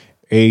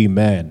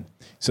Amen.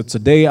 So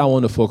today I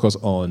want to focus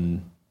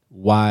on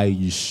why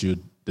you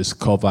should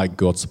discover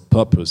God's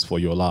purpose for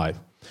your life.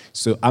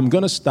 So I'm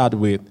going to start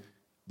with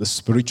the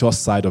spiritual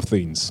side of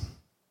things.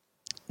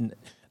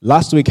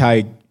 Last week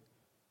I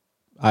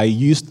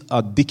used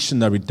a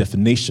dictionary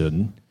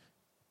definition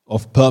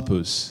of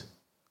purpose,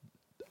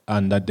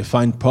 and I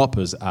defined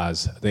purpose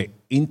as the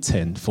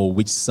intent for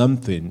which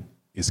something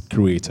is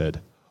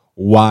created,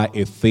 why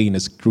a thing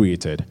is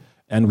created.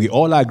 And we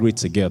all agreed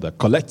together,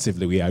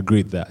 collectively we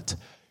agreed that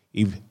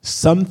if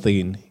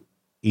something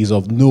is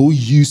of no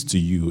use to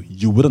you,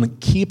 you wouldn't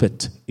keep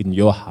it in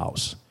your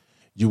house.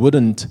 You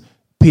wouldn't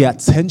pay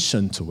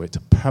attention to it,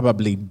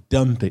 probably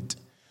dump it.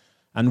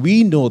 And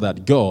we know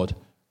that God,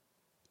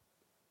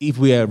 if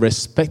we are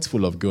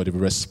respectful of God, if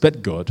we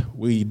respect God,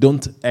 we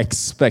don't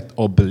expect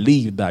or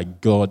believe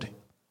that God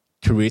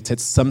created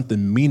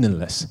something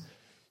meaningless.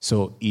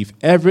 So if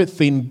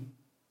everything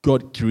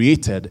God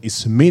created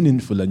is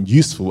meaningful and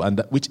useful, and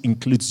that which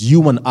includes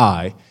you and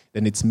I,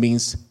 then it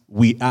means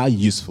we are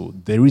useful.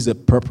 There is a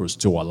purpose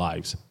to our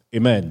lives.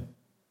 Amen.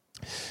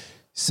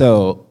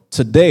 So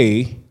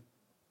today,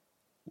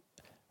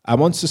 I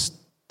want to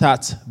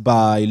start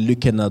by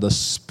looking at the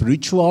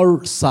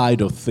spiritual side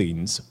of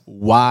things,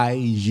 why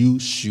you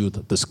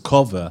should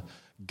discover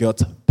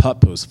God's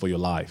purpose for your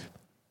life.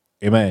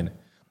 Amen.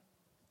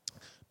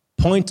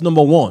 Point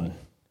number one.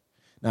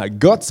 Now,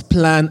 God's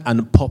plan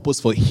and purpose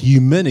for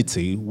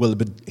humanity will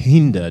be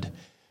hindered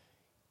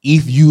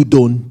if you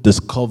don't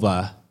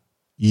discover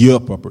your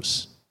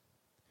purpose.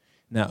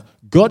 Now,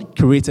 God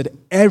created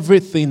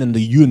everything in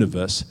the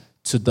universe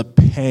to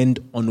depend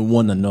on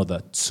one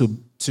another,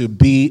 to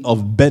be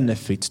of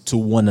benefit to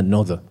one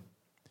another.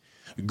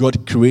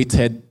 God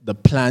created the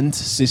plant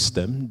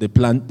system, the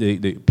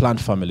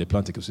plant family,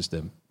 plant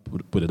ecosystem,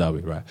 put it that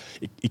way, right?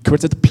 He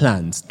created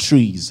plants,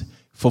 trees,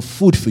 for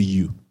food for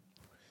you.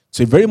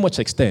 To a very much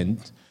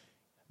extent,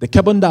 the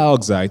carbon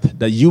dioxide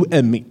that you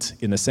emit,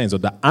 in a sense, or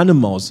the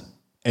animals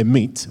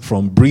emit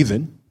from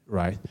breathing,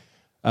 right,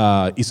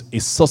 is a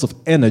source of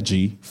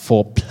energy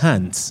for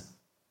plants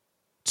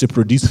to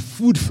produce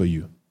food for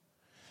you.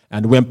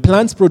 And when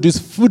plants produce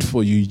food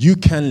for you, you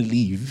can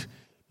live,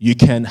 you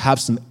can have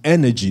some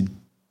energy,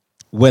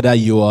 whether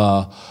you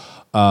are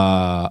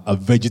a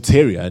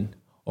vegetarian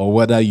or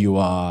whether you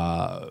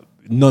are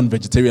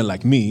non-vegetarian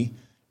like me.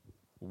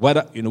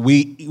 Whether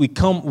we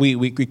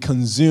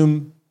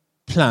consume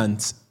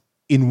plants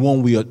in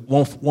one way,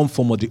 one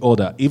form or the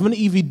other. Even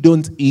if you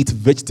don't eat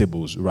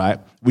vegetables, right?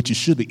 Which you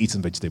should be eating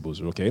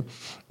vegetables, okay?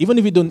 Even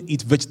if you don't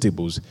eat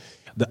vegetables,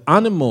 the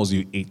animals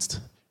you eat,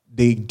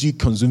 they do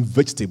consume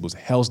vegetables.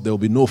 Else there will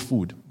be no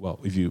food. Well,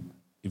 if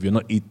you're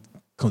not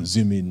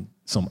consuming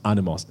some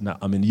animals. Now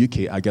I'm in the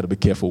UK. I gotta be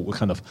careful what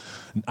kind of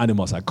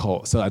animals I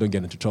call so I don't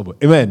get into trouble.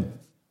 Amen.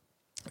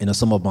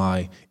 Some of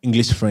my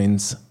English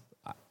friends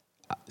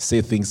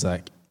say things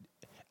like,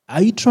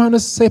 are you trying to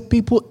say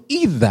people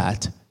eat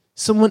that?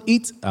 Someone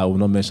eats? I will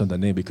not mention the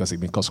name because it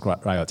may cause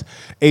riot.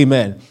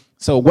 Amen.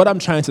 So what I'm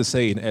trying to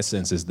say in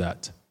essence is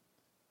that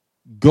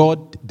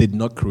God did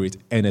not create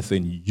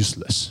anything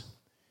useless.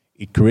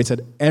 He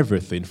created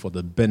everything for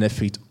the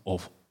benefit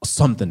of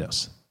something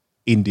else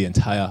in the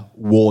entire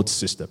world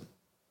system.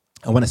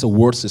 And when I say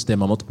world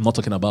system, I'm not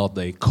talking about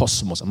the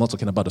cosmos. I'm not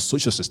talking about the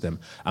social system.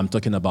 I'm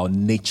talking about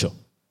nature.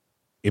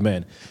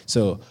 Amen.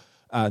 So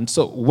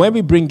when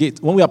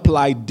we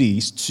apply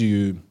this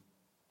to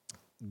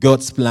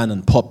God's plan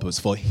and purpose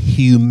for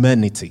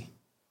humanity,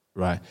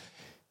 right?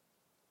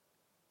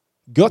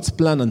 God's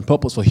plan and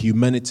purpose for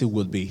humanity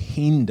will be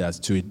hindered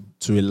to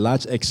a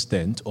large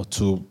extent or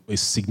to a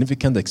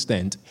significant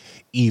extent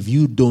if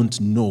you don't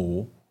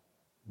know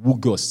who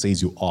God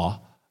says you are,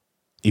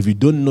 if you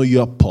don't know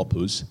your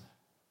purpose,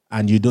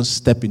 and you don't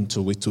step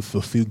into it to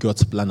fulfill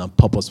God's plan and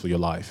purpose for your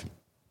life.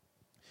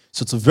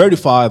 So to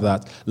verify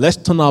that, let's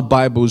turn our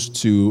Bibles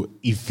to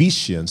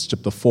Ephesians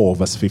chapter 4,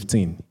 verse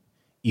 15.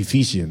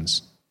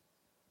 Ephesians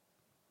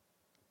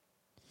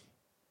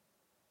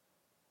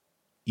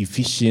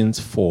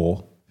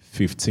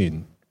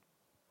 4:15.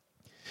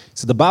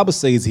 So the Bible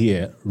says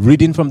here,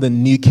 reading from the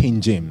New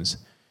King James,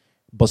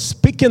 but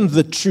speaking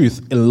the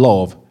truth in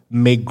love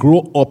may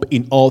grow up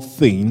in all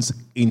things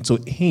into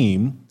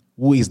him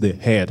who is the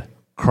head,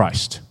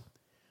 Christ,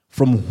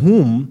 from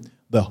whom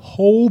the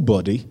whole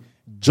body,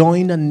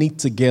 joined and knit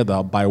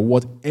together by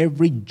what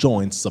every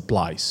joint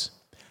supplies,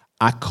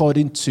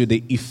 according to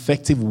the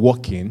effective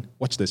working,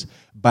 watch this,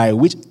 by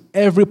which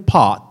every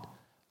part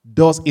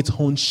does its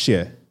own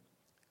share,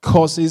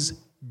 causes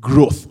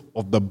growth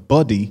of the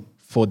body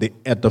for the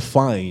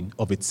edifying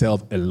of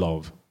itself in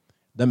love.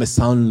 That may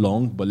sound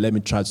long, but let me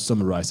try to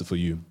summarize it for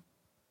you.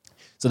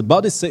 So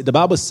the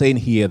Bible is saying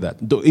here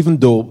that even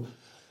though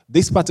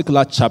this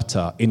particular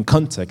chapter in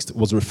context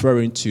was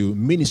referring to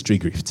ministry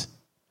gift,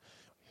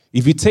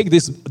 if you take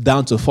this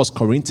down to 1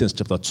 Corinthians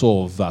chapter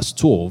 12, verse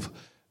 12,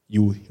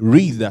 you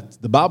read that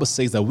the Bible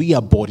says that we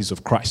are bodies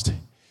of Christ.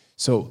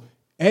 So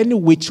any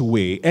way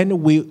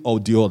or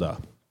the other,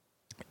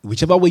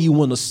 whichever way you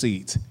want to see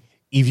it,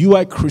 if you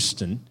are a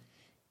Christian,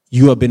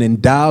 You have been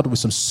endowed with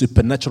some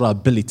supernatural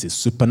abilities,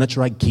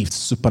 supernatural gifts,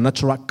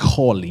 supernatural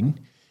calling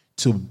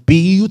to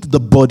build the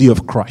body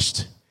of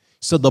Christ.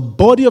 So the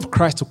body of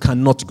Christ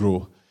cannot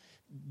grow.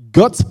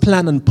 God's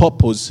plan and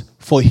purpose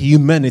for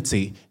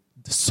humanity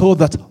so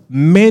that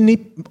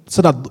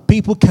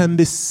people can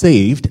be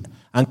saved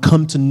and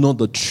come to know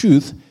the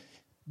truth,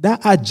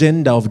 that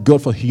agenda of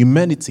God for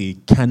humanity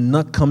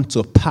cannot come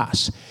to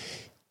pass,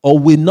 or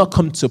will not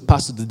come to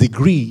pass to the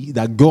degree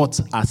that God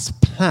has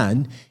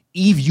planned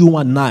if you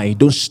and I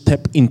don't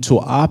step into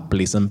our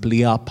place and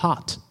play our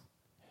part.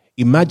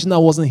 Imagine I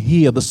wasn't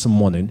here this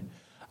morning.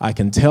 I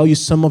can tell you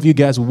some of you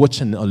guys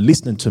watching or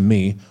listening to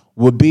me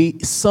would be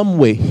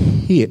somewhere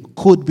here,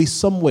 could be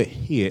somewhere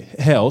here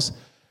else,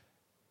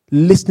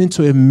 listening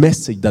to a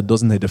message that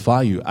doesn't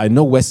edify you. I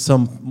know where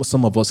some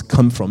of us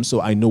come from,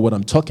 so I know what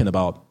I'm talking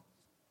about.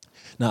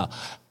 Now,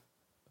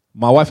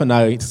 my wife and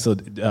I, so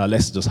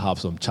let's just have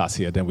some chats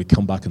here, then we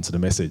come back into the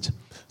message.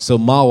 So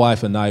my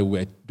wife and I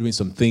were doing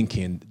some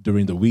thinking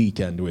during the week,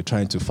 and we were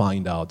trying to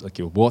find out,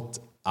 okay, what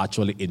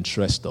actually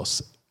interests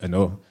us,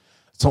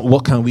 So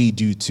what can we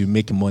do to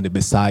make money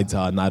besides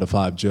our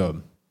 9-to-5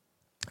 job?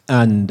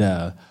 And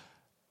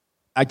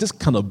I just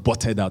kind of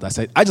butted out. I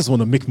said, I just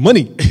want to make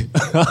money.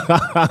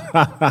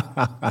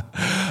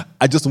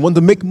 I just want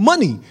to make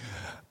money.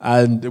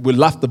 And we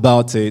laughed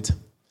about it.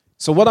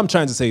 So what I'm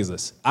trying to say is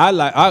this.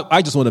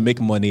 I just want to make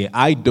money.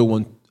 I don't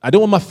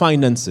want my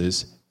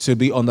finances to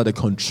be under the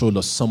control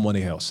of someone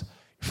else.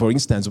 For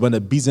instance, when a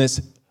business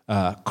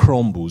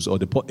crumbles or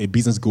a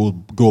business go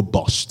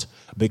bust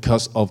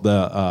because of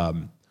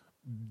the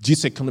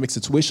economic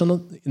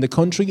situation in the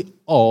country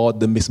or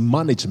the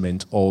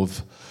mismanagement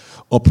of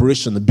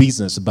operation of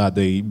business by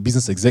the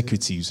business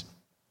executives,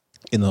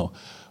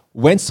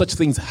 when such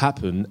things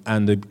happen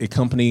and a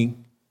company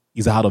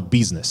is out of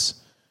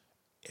business,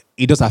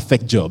 it does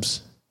affect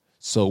jobs.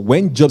 So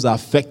when jobs are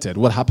affected,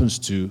 what happens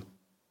to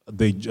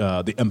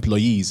the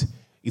employees?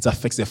 It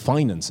affects their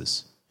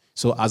finances.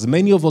 So as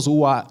many of us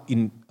who are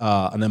in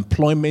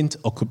employment,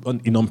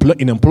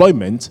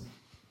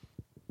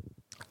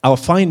 our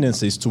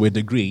finances, to a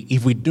degree,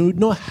 if we do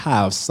not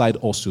have side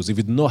hustles, if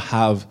we do not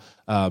have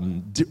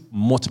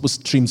multiple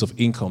streams of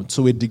income,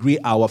 to a degree,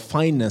 our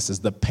finances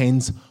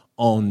depends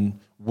on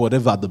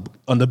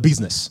on the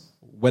business,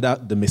 whether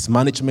the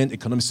mismanagement,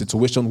 economic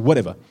situation,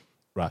 whatever,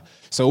 right?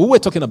 So we were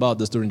talking about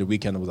this during the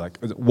weekend. I was like,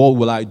 what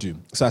will I do?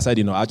 So I said,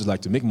 I just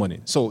like to make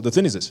money. So the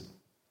thing is this,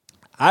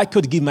 I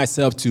could give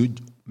myself to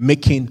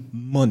making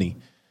money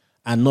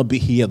and not be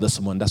here this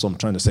morning. That's what I'm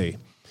trying to say.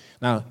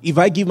 Now, if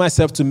I give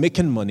myself to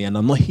making money and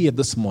I'm not here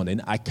this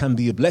morning, I can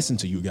be a blessing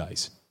to you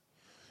guys.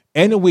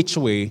 Any which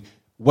way,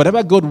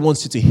 whatever God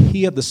wants you to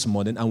hear this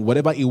morning and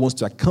whatever He wants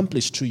to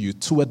accomplish through you,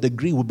 to a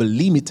degree, will be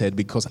limited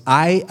because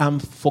I am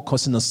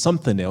focusing on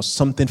something else,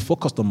 something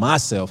focused on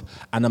myself,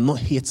 and I'm not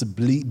here to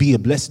be a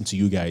blessing to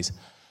you guys.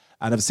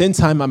 And at the same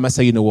time, I must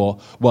say,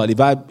 well, if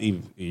I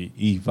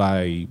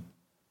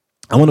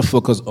want to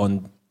focus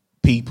on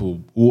people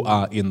who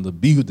are in the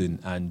building,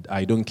 and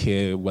I don't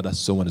care whether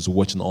someone is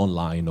watching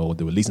online or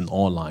they will listen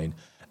online.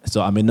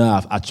 So I may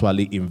not have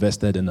actually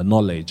invested in the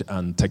knowledge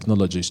and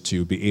technologies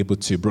to be able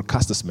to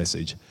broadcast this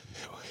message.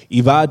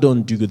 If I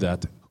don't do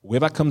that,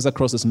 whoever comes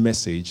across this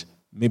message,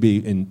 maybe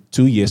in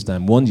 2 years'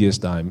 time, 1 year's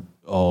time,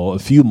 or a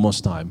few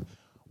months' time,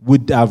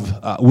 wouldn't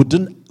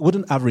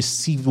have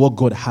received what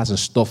God has in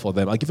store for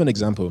them. I'll give you an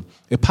example.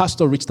 A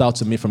pastor reached out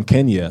to me from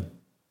Kenya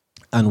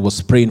and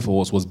was praying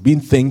for us, was being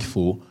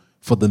thankful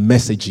for the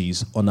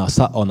messages on our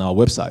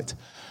website.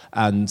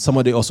 And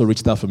somebody also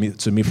reached out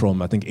to me from,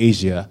 I think,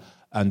 Asia,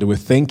 and they were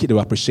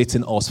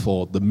appreciating us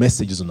for the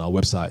messages on our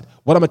website.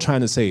 What am I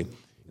trying to say?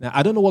 Now,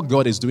 I don't know what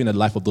God is doing in the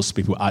life of those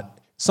people.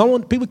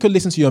 People could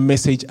listen to your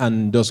message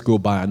and just go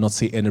by and not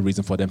see any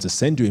reason for them to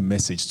send you a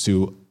message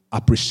to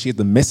appreciate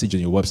the message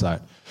on your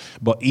website.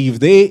 But if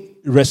they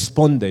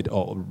responded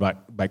or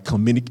by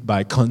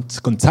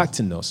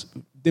contacting us,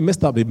 they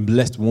must have been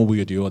blessed one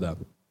way or the other.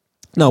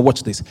 Now,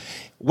 watch this.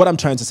 What I'm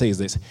trying to say is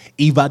this.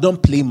 If I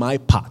don't play my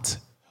part,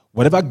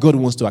 whatever God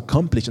wants to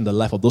accomplish in the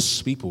life of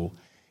those people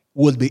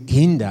will be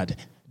hindered.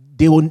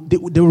 They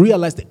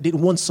realize that they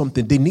want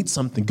something. They need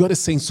something. God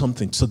is saying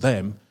something to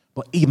them.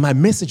 But if my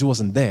message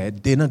wasn't there,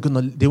 they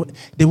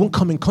won't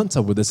come in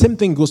contact with it. The same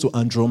thing goes to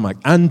Andrew Womack.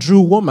 Andrew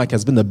Womack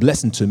has been a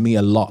blessing to me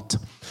a lot.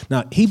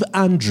 Now, if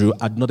Andrew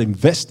had not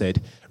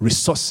invested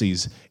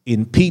resources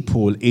in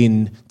people,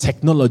 in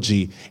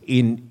technology,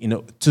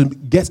 to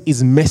get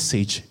his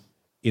message,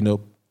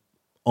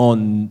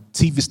 on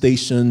TV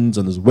stations,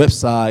 on his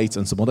websites,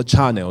 and some other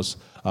channels,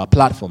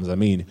 platforms,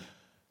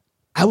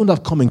 I wouldn't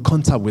have come in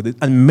contact with it.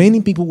 And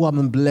many people who have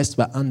been blessed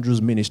by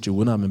Andrew's ministry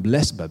wouldn't have been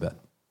blessed by that.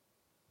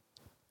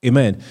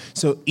 Amen.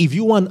 So if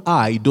you and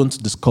I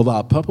don't discover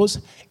our purpose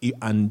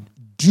and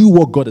do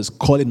what God is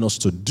calling us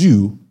to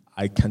do,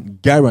 I can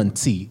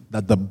guarantee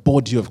that the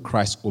body of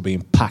Christ will be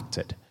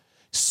impacted.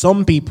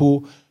 Some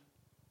people,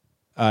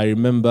 I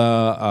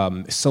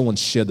remember someone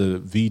shared a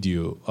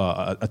video,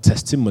 a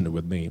testimony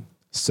with me.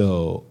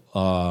 So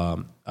a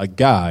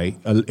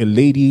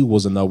lady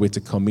was on her way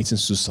to committing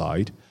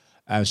suicide,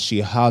 and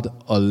she had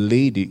a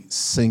lady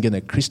singing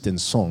a Christian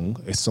song,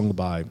 a song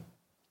by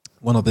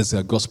one of these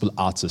gospel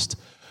artists.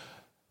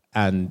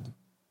 And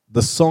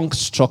the song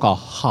struck her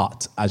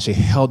heart, and she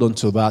held on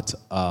to that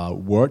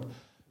word.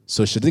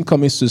 So she didn't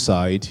commit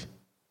suicide.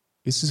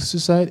 Is it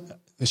suicide?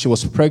 She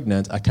was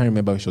pregnant. I can't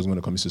remember if she was going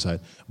to commit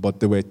suicide. But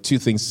there were two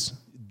things,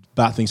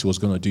 bad things she was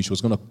going to do. She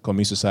was going to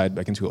commit suicide.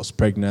 I think she was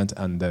pregnant,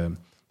 and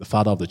the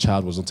father of the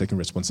child wasn't taking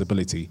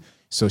responsibility.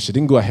 So she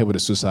didn't go ahead with the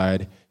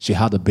suicide. She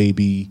had a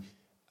baby,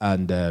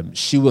 and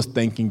she was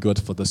thanking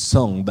God for the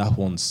song that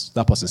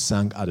person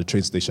sang at the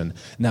train station.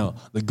 Now,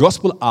 the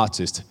gospel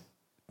artist,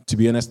 to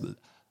be honest,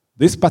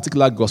 this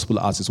particular gospel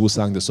artist who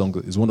sang the song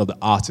is one of the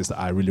artists that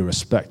I really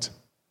respect.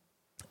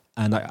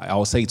 And I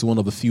will say it's one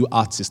of the few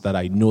artists that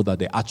I know that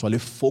they actually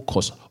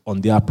focus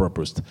on their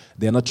purpose.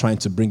 They're not trying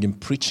to bring in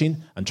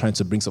preaching and trying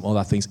to bring some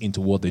other things into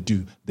what they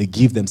do. They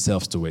give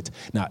themselves to it.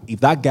 Now, if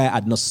that guy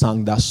had not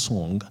sung that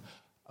song,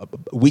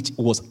 which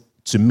was,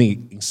 to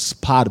me,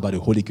 inspired by the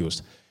Holy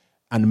Ghost,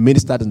 and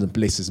ministered in the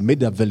places,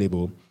 made it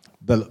available,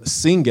 the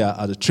singer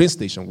at the train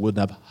station would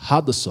have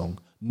heard the song,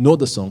 know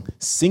the song,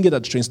 sing it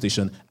at the train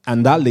station,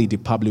 and that lady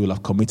probably will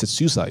have committed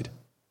suicide.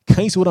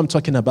 Can you see what I'm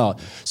talking about?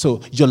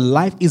 So your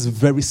life is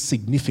very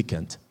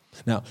significant.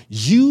 Now,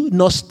 you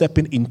not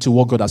stepping into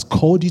what God has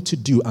called you to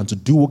do and to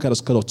do what God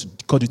has called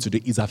you to do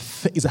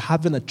is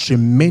having a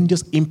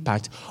tremendous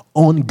impact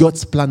on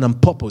God's plan and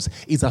purpose.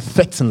 It's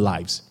affecting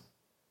lives.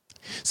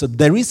 So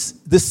there is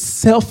this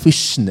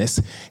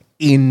selfishness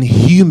in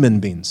human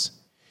beings.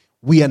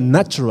 We are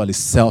naturally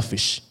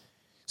selfish.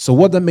 So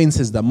what that means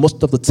is that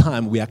most of the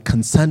time we are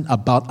concerned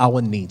about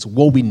our needs,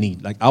 what we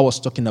need. Like I was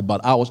talking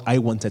about, I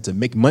wanted to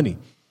make money.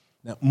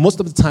 Now, most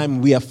of the time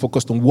we are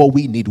focused on what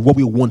we need, what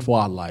we want for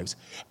our lives.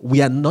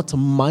 We are not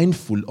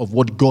mindful of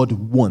what God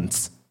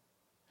wants.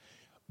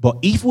 But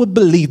if we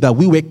believe that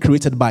we were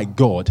created by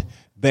God,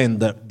 then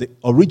the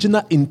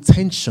original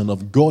intention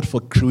of God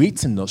for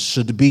creating us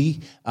should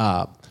be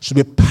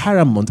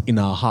paramount in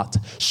our heart,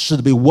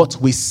 should be what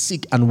we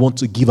seek and want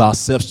to give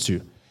ourselves to.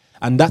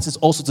 And that is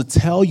also to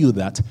tell you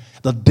that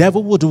the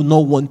devil would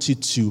not want you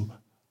to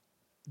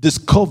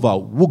discover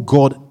who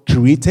God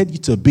created you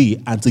to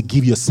be and to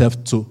give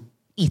yourself to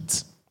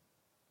it.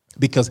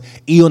 Because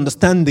he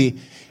understands the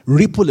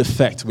ripple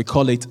effect. We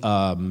call it,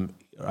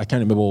 I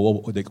can't remember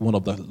one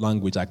of the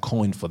language I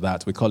coined for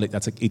that. We call it,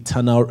 that's like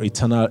eternal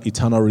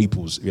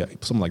ripples. Yeah,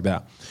 something like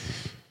that.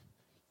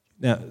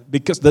 Now,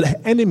 because the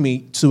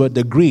enemy, to a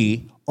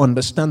degree,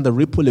 understand the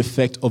ripple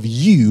effect of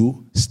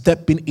you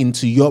stepping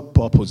into your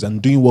purpose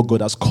and doing what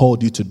God has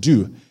called you to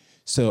do.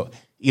 So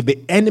if the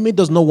enemy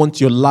does not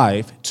want your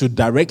life to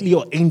directly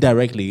or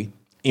indirectly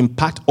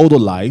impact other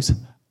lives,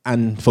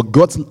 and for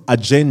God's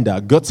agenda,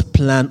 God's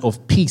plan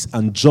of peace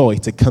and joy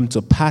to come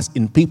to pass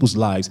in people's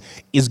lives,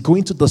 is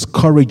going to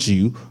discourage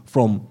you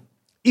from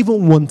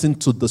even wanting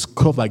to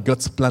discover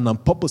God's plan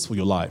and purpose for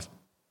your life.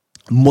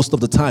 Most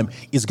of the time,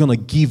 it's going to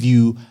give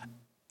you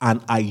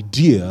an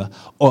idea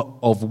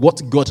of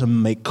what God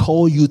may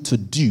call you to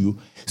do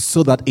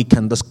so that it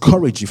can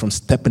discourage you from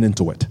stepping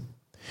into it.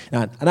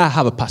 And I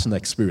have a personal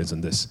experience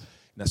in this.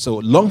 Now, so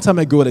long time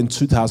ago in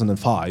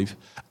 2005,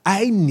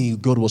 I knew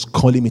God was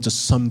calling me to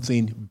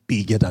something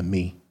bigger than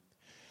me.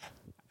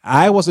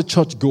 I was a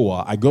church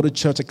goer. I go to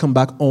church, I come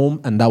back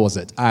home, and that was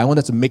it. I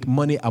wanted to make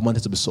money. I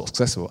wanted to be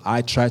successful.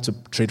 I tried to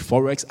trade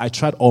Forex. I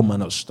tried all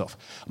manner of stuff.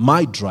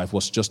 My drive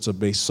was just to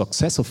be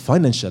successful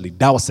financially.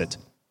 That was it.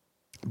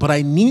 But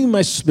I knew in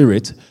my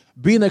spirit,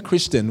 being a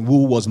Christian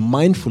who was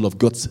mindful of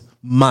God's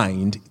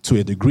mind to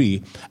a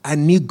degree, I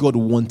knew God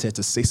wanted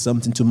to say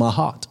something to my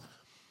heart.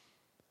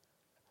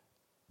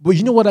 But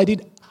you know what I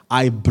did?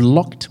 I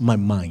blocked my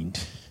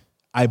mind.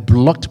 I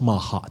blocked my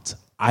heart.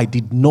 I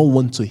did not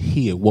want to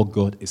hear what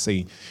God is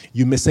saying.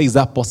 You may say, is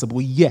that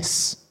possible?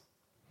 Yes.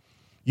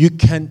 You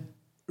can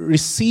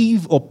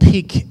receive or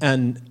pick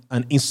an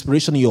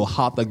inspiration in your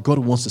heart that God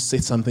wants to say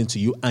something to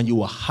you, and you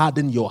will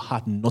harden your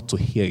heart not to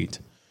hear it.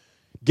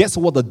 Guess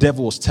what the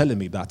devil was telling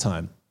me that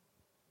time?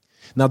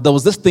 Now, there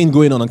was this thing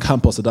going on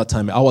campus at that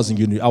time. I was in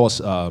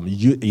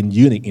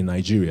uni in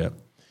Nigeria.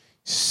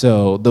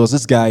 So there was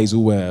these guys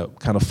who were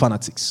kind of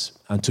fanatics,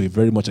 and to a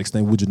very much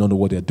extent, we do not know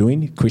what they're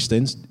doing.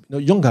 Christians,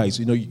 young guys,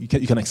 you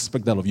can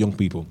expect that of young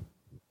people.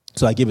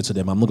 So I gave it to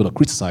them. I'm not going to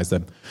criticize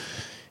them.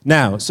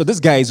 Now, so these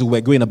guys who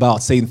were going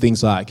about saying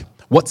things like,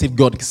 what if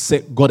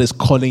God is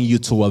calling you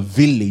to a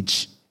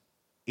village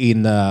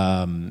in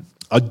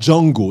a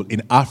jungle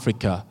in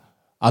Africa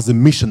as a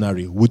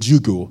missionary? Would you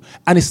go?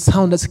 And it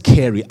sounded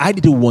scary. I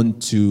didn't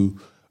want to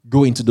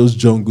go into those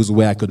jungles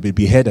where I could be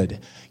beheaded,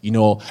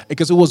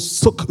 because it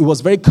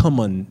was very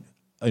common,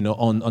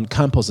 on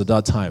campus at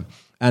that time.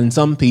 And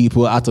some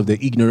people, out of their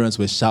ignorance,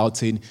 were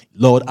shouting,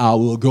 Lord, I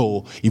will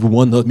go. If you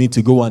want me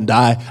to go and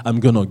die, I'm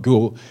going to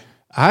go.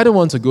 I don't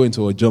want to go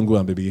into a jungle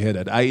and be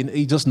beheaded. I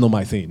just know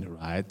my thing,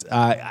 right?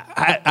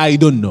 I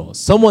don't know.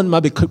 Someone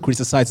might be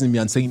criticizing me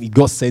and saying, if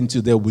God sent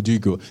you there, would you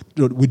go?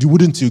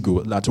 Wouldn't you go?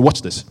 Now, to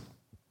watch this.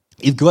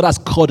 If God has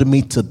called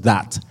me to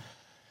that,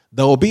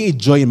 there will be a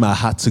joy in my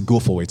heart to go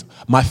for it.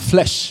 My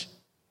flesh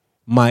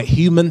My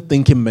human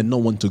thinking may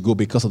not want to go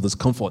because of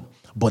discomfort,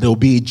 but there will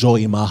be a joy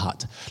in my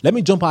heart. Let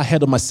me jump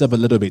ahead of myself a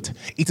little bit.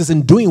 It is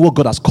in doing what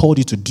God has called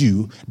you to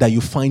do that you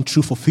find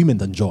true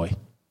fulfillment and joy.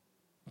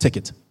 Take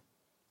it.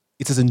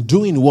 It is in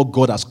doing what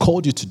God has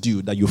called you to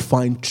do that you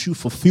find true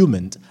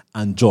fulfillment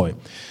and joy.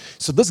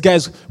 So these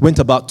guys went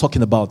about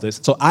talking about this.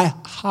 So I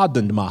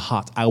hardened my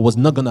heart. I was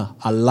not going to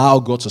allow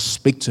God to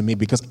speak to me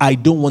because I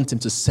don't want him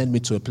to send me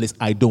to a place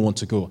I don't want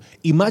to go.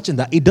 Imagine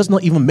that. It does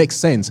not even make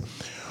sense.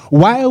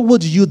 Why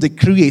would you, the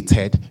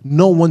created,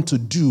 not want to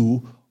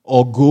do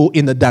or go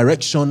in the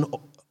direction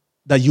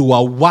that you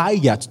are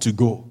wired to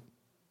go?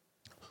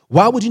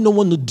 Why would you not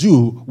want to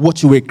do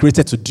what you were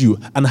created to do?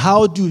 And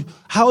how do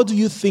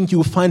you think you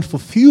will find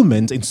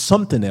fulfillment in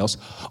something else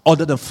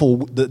other than for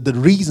the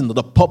reason or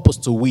the purpose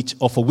to which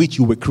or for which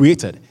you were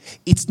created?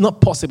 It's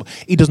not possible.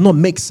 It does not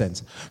make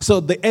sense. So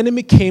the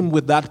enemy came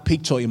with that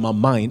picture in my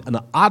mind, and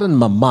I hardened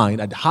my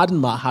mind, I hardened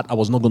my heart. I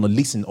was not going to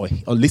listen or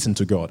listen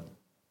to God.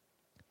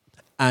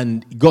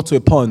 And it got to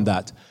a point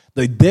that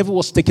the devil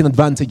was taking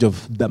advantage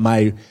of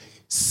my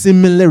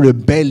similar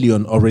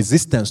rebellion or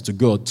resistance to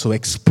God to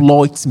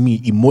exploit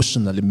me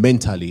emotionally,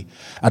 mentally.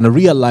 And I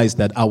realized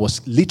that I was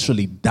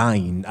literally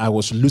dying. I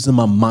was losing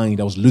my mind.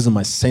 I was losing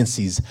my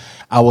senses.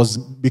 I was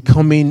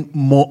becoming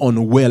more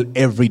unwell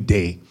every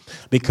day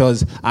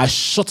because I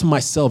shut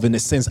myself, in a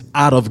sense,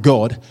 out of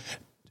God.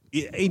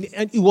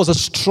 And it was a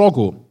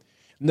struggle.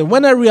 And then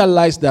when I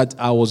realized that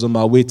I was on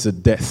my way to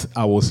death,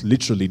 I was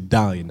literally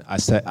dying. I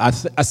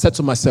said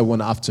to myself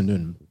one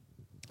afternoon,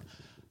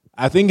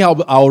 I think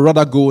I'll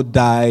rather go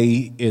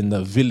die in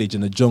the village,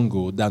 in the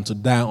jungle, than to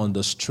die on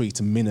the street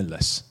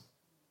meaningless.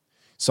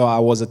 So I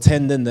was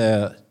attending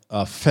a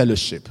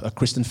fellowship, a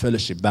Christian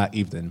fellowship that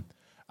evening.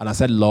 And I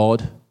said,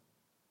 Lord,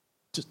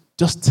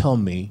 just tell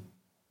me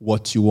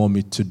what you want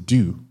me to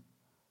do.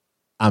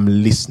 I'm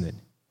listening.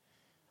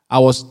 I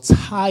was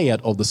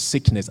tired of the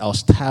sickness. I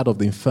was tired of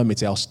the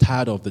infirmity. I was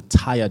tired of the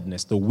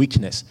tiredness, the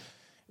weakness,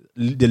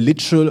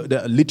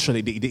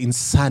 the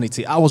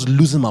insanity. I was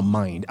losing my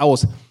mind. I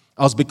was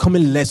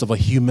becoming less of a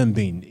human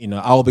being. You know,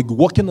 I'll be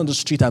walking on the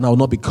street and I will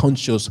not be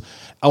conscious.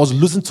 I was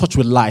losing touch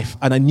with life,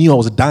 and I knew I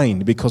was dying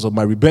because of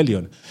my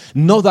rebellion.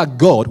 Know that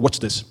God, watch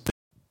this.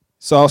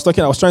 So I was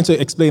trying to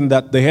explain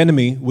that the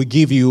enemy will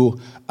give you,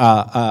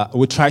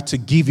 will try to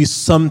give you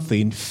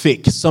something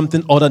fake,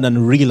 something other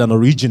than real and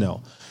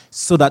original,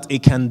 so that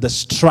it can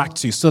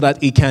distract you, so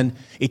that it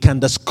can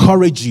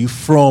discourage you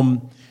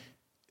from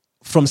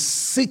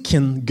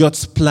seeking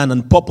God's plan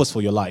and purpose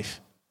for your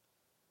life.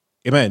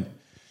 Amen.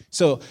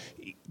 So,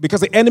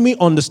 because the enemy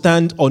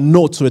understands or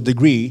knows to a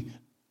degree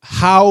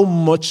how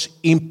much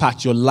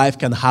impact your life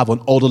can have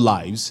on other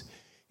lives,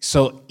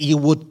 so he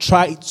would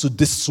try to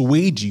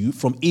dissuade you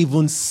from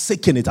even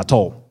seeking it at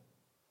all.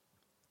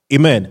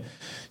 Amen.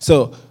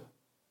 So,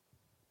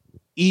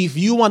 if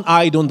you and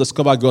I don't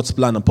discover God's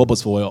plan and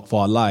purpose for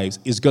our lives,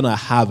 it's going to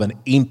have an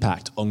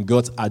impact on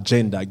God's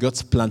agenda,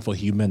 God's plan for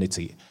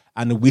humanity.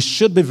 And we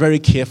should be very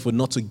careful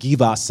not to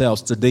give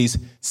ourselves to this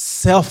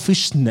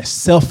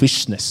selfishness.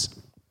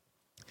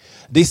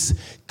 This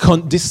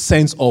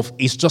sense of,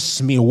 it's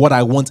just me, what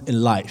I want in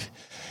life.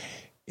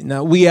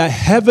 Now, we are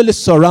heavily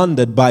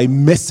surrounded by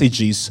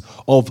messages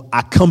of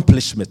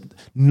accomplishment,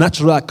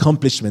 natural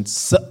accomplishment,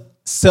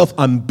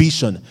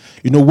 self-ambition.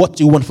 You know, what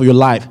you want for your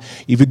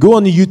life. If you go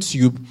on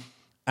YouTube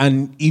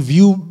and if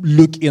you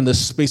look in the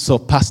space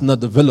of personal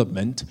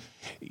development,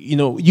 you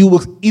know, you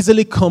will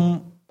easily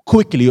come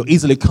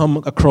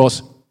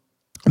across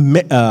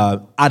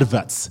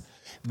adverts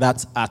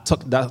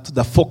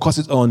that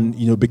focuses on,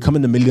 you know,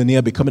 becoming a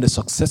millionaire, becoming a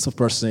successful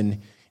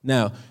person.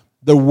 Now,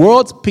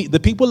 the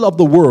people of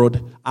the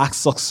world are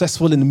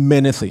successful in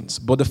many things,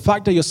 but the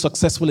fact that you're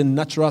successful in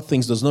natural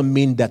things does not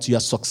mean that you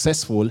are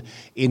successful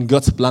in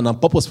God's plan and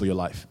purpose for your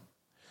life.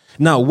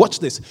 Now, watch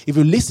this. If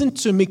you listen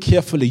to me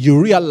carefully, you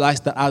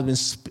realize that I've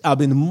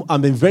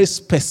been very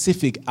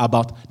specific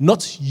about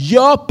not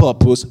your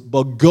purpose,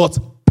 but God's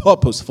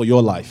purpose for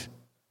your life.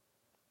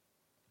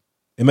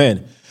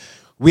 Amen.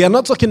 We are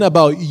not talking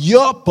about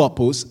your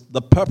purpose,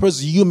 the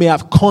purpose you may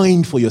have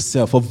coined for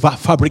yourself or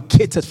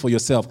fabricated for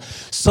yourself,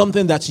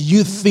 something that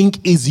you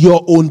think is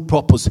your own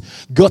purpose,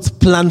 God's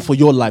plan for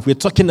your life. We're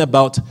talking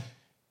about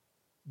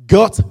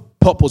God's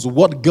purpose,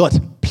 what God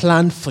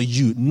planned for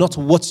you, not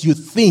what you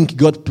think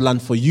God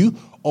planned for you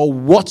or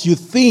what you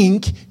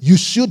think you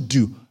should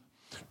do.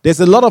 There's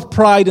a lot of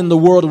pride in the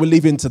world we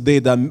live in today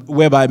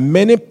whereby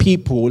many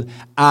people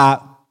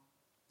are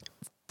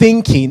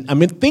think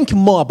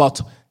more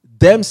about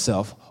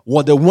themselves,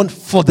 what they want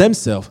for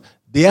themselves,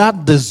 their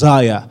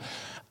desire.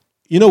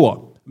 You know what?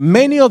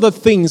 Many of the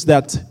things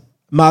that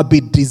might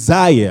be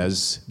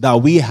desires that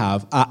we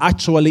have are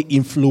actually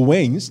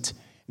influenced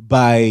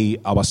by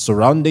our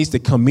surroundings, the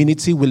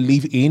community we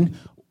live in,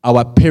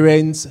 our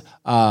parents'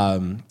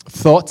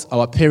 thoughts,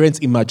 our parents'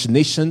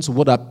 imaginations,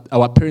 what are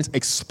our parents'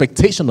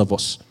 expectation of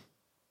us.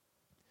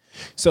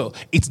 So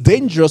it's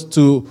dangerous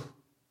to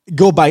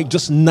go by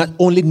just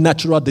only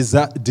natural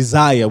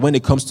desire when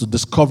it comes to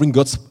discovering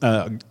God's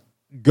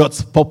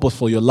purpose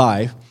for your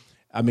life,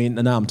 I mean,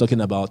 now I'm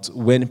talking about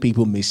when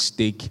people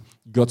mistake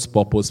God's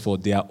purpose for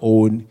their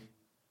own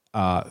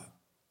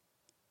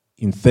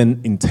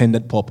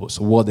intended purpose,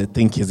 what they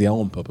think is their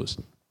own purpose.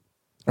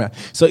 Right.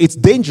 So it's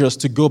dangerous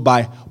to go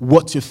by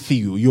what you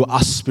feel, your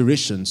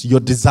aspirations,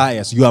 your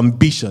desires, your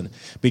ambition,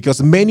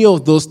 because many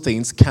of those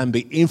things can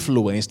be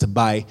influenced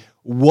by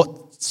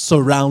what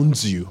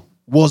surrounds you,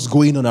 what's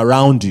going on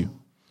around you,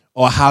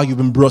 or how you've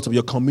been brought up,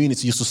 your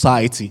community, your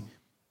society.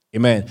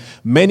 Amen.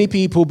 Many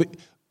people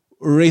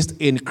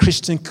raised in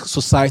Christian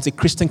society,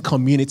 Christian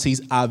communities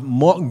are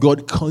more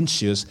God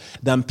conscious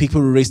than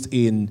people raised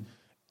in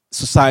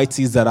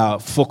societies that are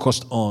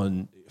focused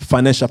on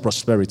financial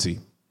prosperity,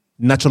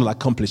 natural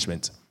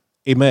accomplishment.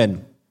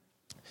 Amen.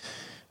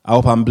 I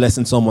hope I'm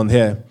blessing someone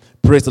here.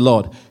 Praise the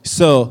Lord.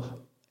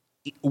 So,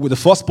 the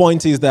first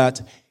point is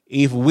that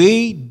if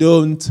we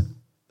don't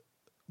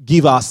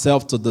give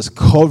ourselves to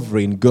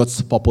discovering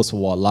God's purpose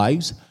for our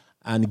lives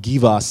and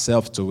give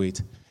ourselves to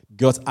it,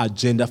 God's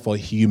agenda for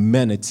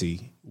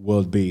humanity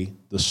will be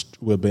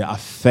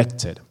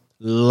affected.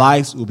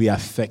 Lives will be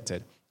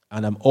affected.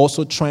 And I'm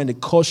also trying to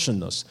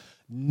caution us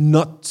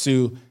not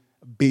to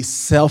be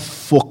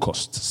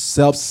self-focused,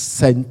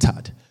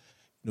 self-centered.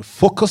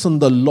 Focus on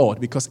the Lord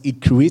because He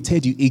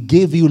created you. He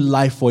gave you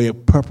life for a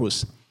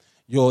purpose.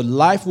 Your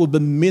life will be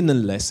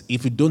meaningless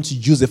if you don't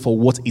use it for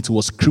what it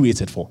was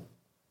created for.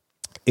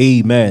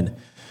 Amen.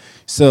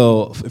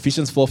 So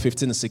Ephesians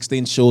 4:15 and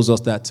 16 shows us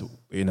that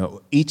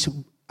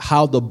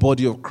how the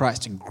body of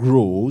Christ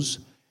grows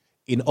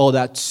in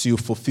order to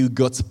fulfill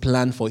God's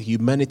plan for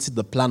humanity,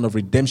 the plan of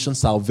redemption,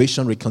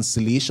 salvation,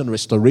 reconciliation,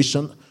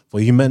 restoration for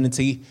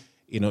humanity.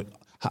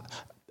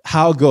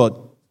 How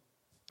God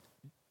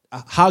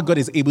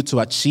is able to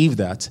achieve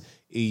that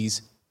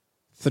is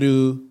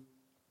through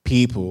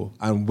people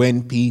and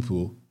when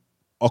people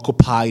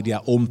occupy their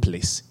own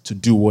place to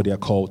do what they are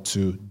called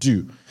to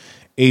do.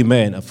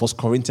 Amen. And 1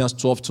 Corinthians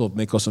 12:12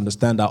 make us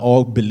understand that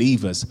all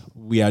believers,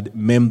 we are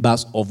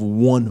members of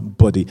one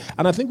body.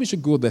 And I think we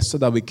should go there so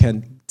that we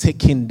can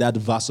take in that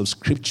verse of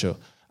scripture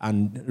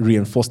and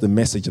reinforce the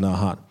message in our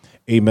heart.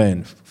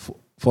 Amen.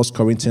 1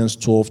 Corinthians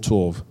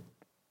 12:12.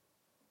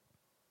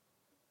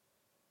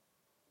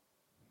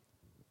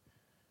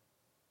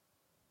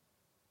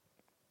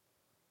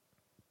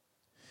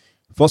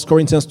 1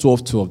 Corinthians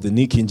 12:12, the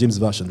New King James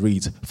Version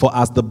reads, "For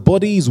as the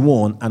body is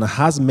one and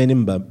has many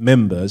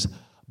members,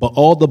 but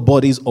all the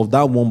bodies of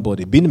that one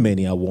body, being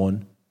many, are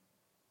one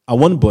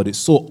body,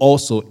 so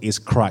also is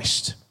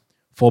Christ.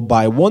 For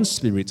by one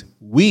Spirit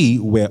we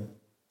were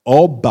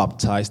all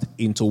baptized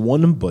into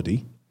one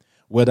body,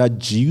 whether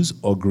Jews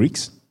or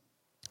Greeks,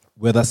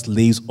 whether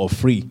slaves or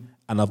free,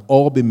 and have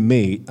all been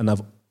made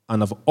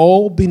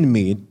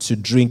to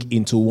drink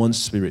into one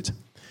Spirit.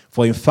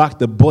 For in fact,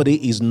 the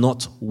body is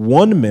not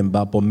one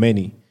member, but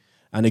many."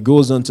 And it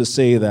goes on to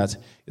say that,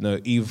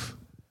 if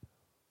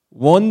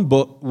one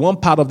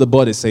part of the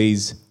body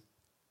says,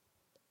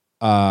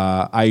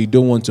 I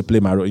don't want to play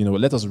my role,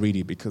 let us read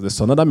it because there's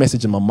another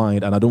message in my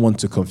mind and I don't want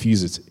to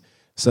confuse it.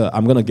 So I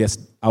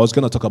was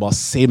going to talk about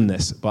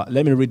sameness, but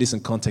let me read this in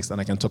context and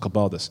I can talk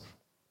about this.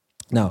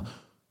 Now,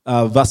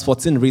 verse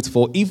 14 reads,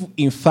 "For if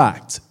in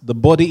fact the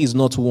body is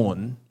not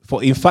one,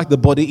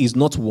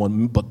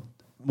 but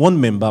one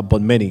member,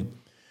 but many.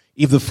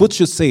 If the foot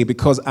should say,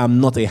 because I'm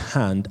not a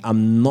hand,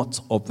 I'm not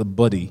of the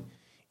body,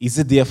 is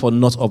it therefore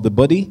not of the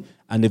body?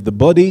 And if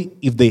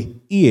the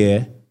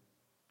ear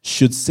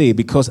should say,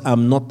 because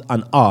I'm not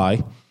an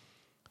eye,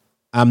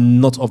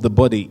 I'm not of the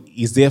body,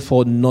 is it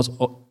therefore not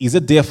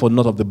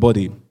of the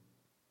body?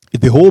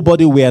 If the whole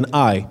body were an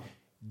eye,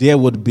 where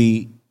would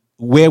the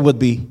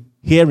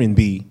hearing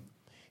be?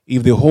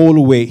 If the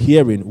whole were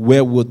hearing,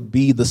 where would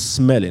be the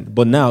smelling?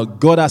 But now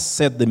God has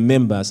set the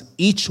members,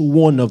 each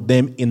one of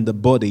them in the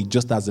body,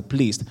 just as He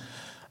pleased.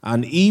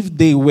 And if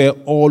they were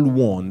all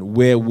one,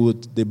 where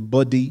would the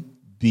body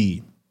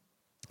be?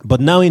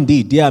 But now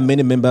indeed there are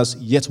many members,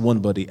 yet one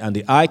body. And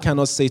the eye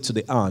cannot say to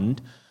the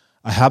hand,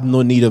 I have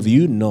no need of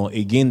you, nor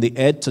again the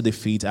head to the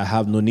feet, I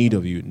have no need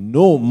of you.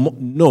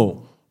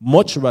 No,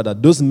 much rather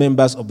those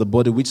members of the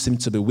body which seem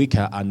to be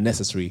weaker are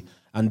necessary.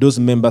 And those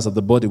members of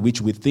the body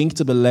which we think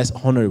to be less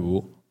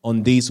honorable,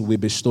 on these we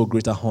bestow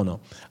greater honor.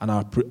 And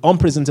our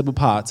unpresentable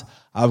parts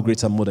have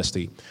greater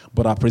modesty,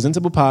 but our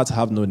presentable parts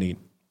have no need.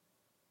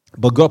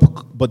 But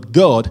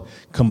God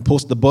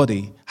composed the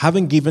body,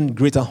 having given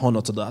greater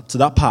honor to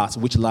that part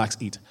which lacks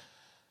it,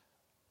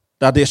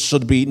 that there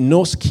should be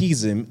no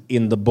schism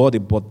in the body,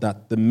 but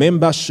that the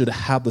members should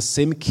have the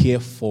same care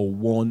for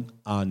one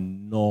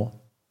another.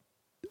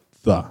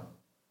 To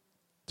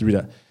read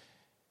that.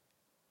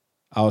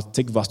 I'll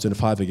take verse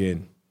 25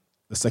 again,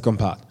 the second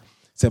part. It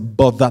said,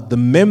 but that the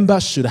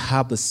members should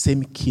have the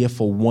same care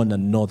for one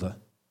another.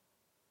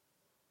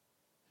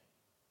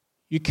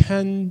 You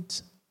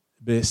can't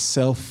be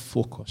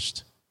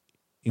self-focused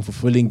in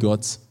fulfilling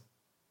God's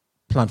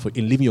plan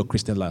in living your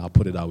Christian life. I'll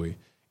put it that way.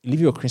 In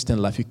living your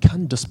Christian life, you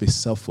can't just be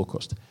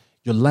self-focused.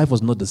 Your life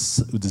was not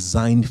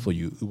designed for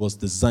you. It was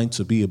designed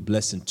to be a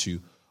blessing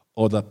to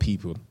other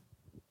people.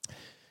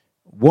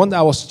 One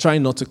I was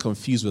trying not to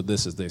confuse with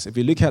this is this. If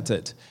you look at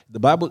it, the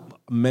Bible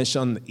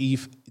mentioned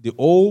if the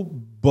whole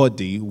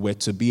body were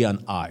to be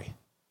an eye.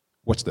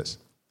 Watch this.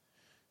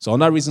 So,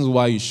 another reasons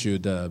why you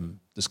should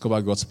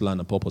discover God's plan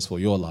and purpose for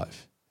your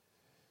life.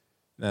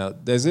 Now,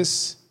 there's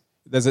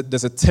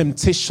a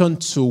temptation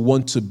to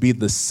want to be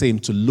the same,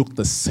 to look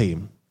the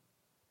same,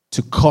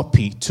 to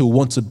copy, to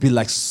want to be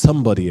like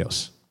somebody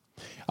else.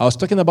 I was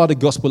talking about a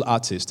gospel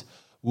artist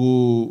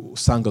who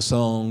sang a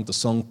song, the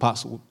song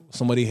passed,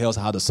 somebody else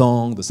had a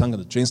song, they sang at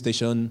the train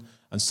station,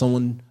 and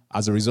someone,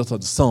 as a result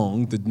of the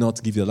song, did not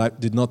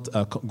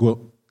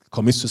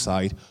commit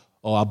suicide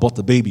or abort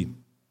the baby.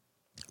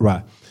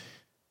 Right.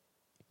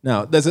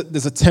 Now, there's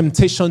a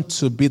temptation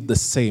to be the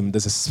same.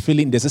 There's this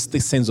feeling, there's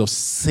this sense of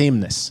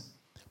sameness.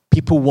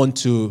 People want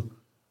to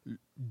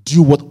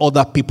do what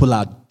other people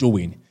are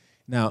doing.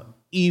 Now,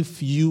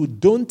 if you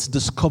don't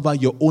discover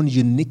your own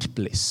unique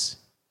place,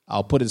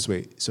 I'll put it this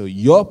way. So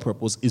your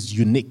purpose is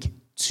unique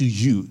to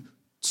you,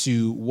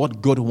 to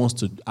what God wants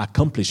to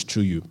accomplish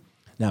through you.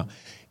 Now,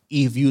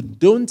 if you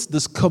don't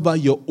discover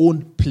your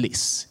own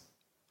place,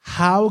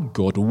 how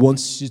God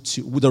wants you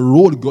to, with the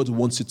role God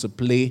wants you to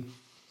play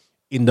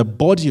in the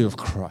body of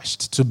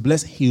Christ to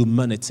bless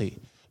humanity,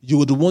 you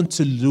would want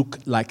to look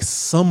like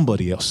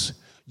somebody else.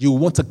 You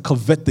want to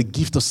covet the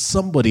gift of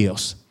somebody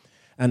else.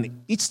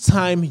 And each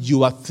time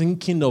you are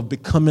thinking of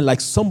becoming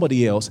like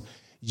somebody else,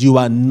 you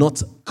are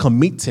not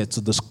committed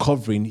to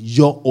discovering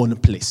your own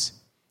place.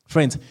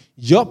 Friends,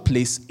 your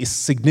place is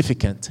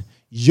significant.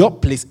 Your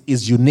place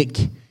is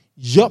unique.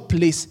 Your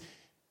place,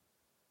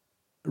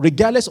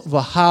 regardless of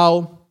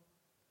how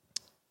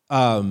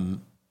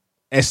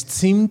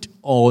esteemed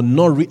or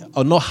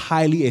not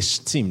highly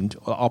esteemed,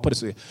 or I'll put it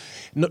this way,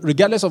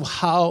 regardless of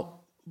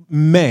how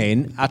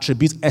men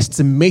attribute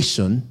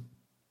estimation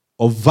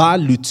or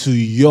value to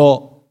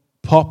your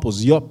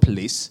purpose, your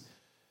place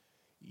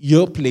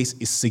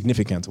is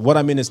significant. What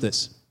I mean is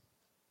this.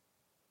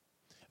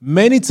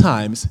 Many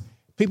times,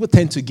 people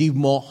tend to give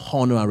more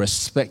honor and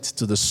respect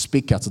to the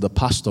speaker, to the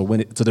pastor,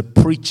 to the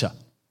preacher.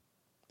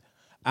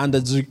 And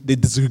they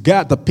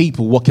disregard the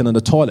people walking on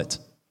the toilet.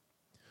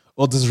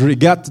 Or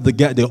disregard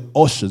the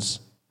ushers.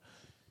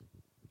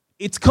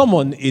 It's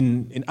common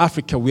in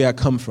Africa, where I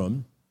come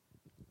from,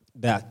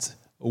 that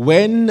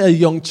when a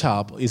young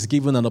child is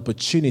given an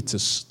opportunity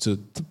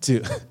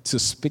to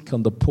speak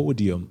on the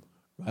podium,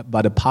 right,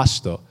 by the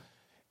pastor,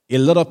 a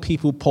lot of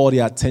people pour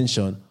their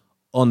attention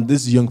on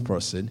this young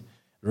person,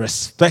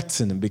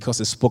 respecting him because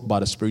he spoke by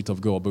the Spirit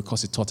of God,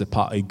 because he taught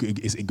a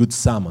good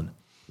sermon.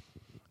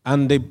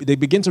 And they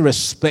begin to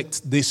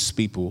respect these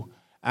people,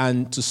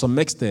 and to some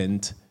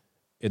extent,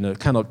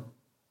 kind of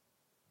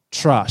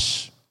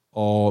trash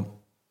or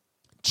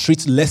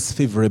treat less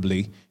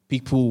favorably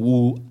people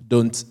who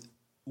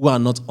are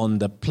not on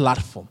the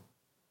platform.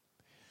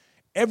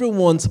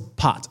 Everyone's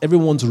part,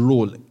 everyone's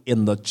role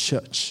in the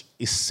church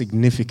is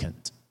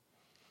significant.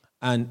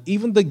 And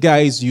even the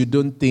guys you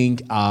don't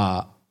think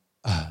they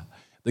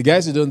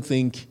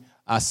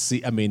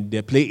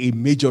play a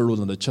major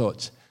role in the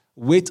church,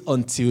 wait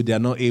until they're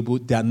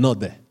not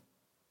there.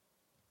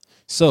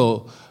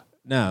 So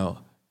now,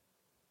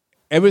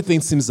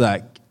 everything seems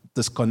like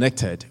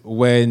disconnected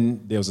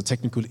when there was a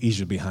technical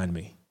issue behind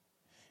me.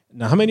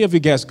 Now, how many of you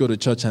guys go to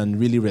church and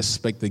really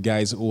respect the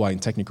guys who are in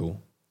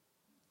technical?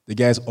 The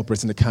guys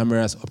operating the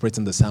cameras,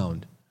 operating the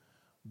sound.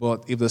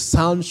 But if the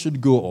sound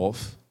should go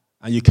off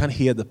and you can't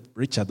hear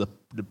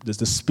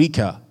the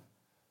speaker,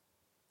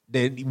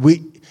 then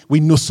we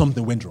know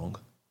something went wrong.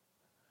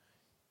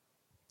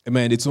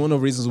 Amen. It's one of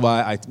the reasons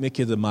why I make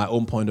it my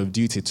own point of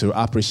duty to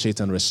appreciate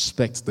and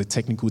respect the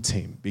technical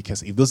team.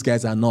 Because if those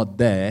guys are not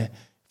there,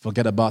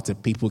 forget about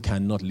it. People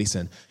cannot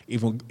listen.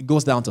 If it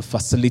goes down to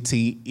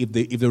facility,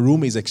 if the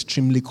room is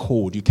extremely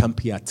cold, you can't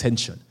pay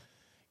attention.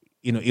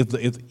 If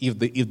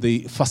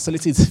the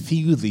facility is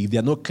filthy,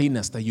 there are no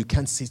cleaners that you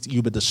can't see,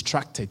 you'll be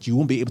distracted. You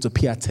won't be able to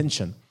pay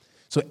attention.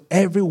 So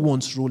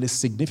everyone's role is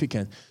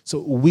significant. So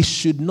we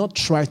should not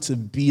try to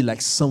be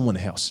like someone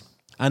else.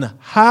 And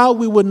how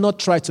we would not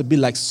try to be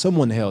like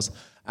someone else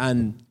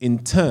and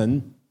in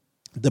turn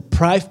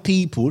deprive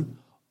people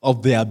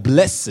of their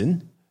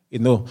blessing,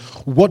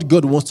 what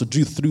God wants to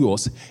do through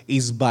us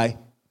is by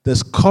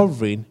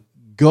discovering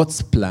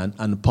God's plan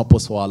and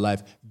purpose for our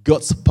life,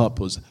 God's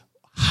purpose,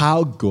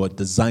 how God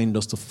designed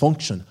us to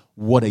function,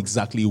 what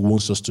exactly He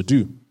wants us to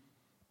do.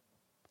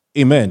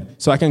 Amen.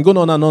 So I can go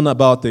on and on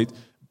about it,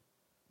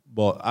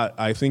 but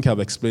I think I've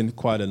explained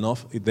quite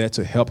enough there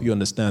to help you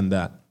understand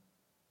that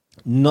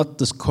not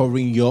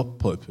discovering your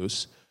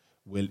purpose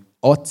will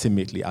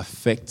ultimately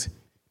affect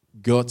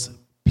God's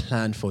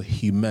plan for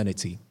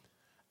humanity,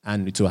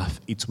 and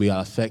it will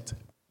affect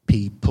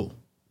people.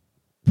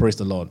 Praise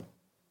the Lord.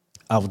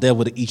 I've dealt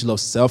with the issue of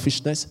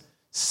selfishness,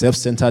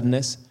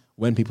 self-centeredness,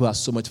 when people are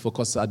so much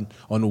focused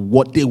on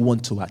what they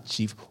want to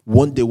achieve,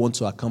 what they want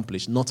to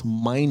accomplish, not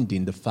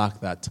minding the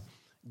fact that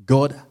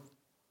God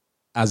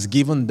has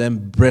given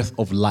them breath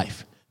of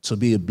life to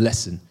be a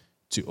blessing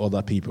to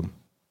other people.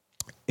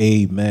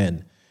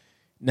 Amen.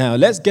 Now,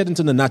 let's get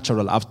into the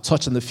natural. I've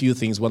touched on a few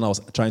things when I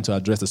was trying to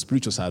address the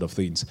spiritual side of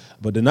things.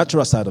 But the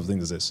natural side of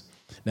things is this.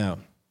 Now,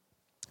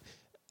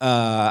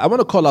 I want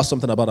to call out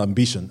something about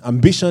ambition.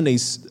 Ambition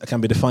can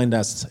be defined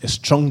as a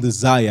strong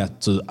desire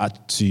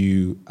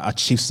to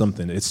achieve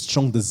something. A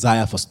strong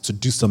desire to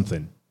do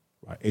something.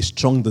 Right? A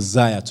strong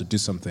desire to do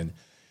something.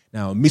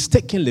 Now,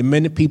 mistakenly,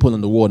 many people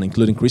in the world,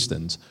 including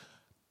Christians,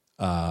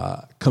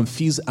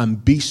 confuse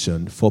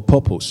ambition for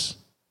purpose.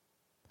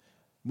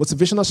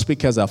 Motivational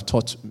speakers have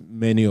taught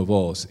many of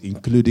us,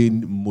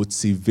 including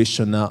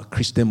Christian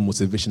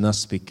motivational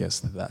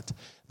speakers,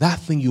 that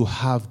thing you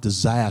have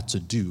desire to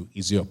do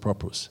is your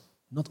purpose.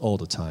 Not all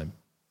the time.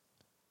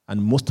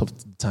 And most of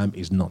the time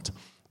is not.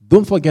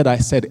 Don't forget I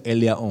said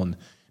earlier on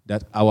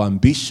that our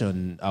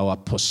ambition, our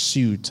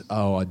pursuit,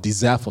 our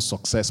desire for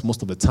success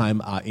most of the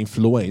time are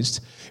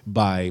influenced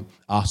by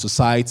our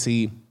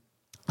society,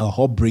 our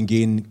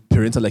upbringing,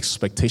 parental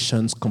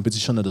expectations,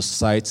 competition in the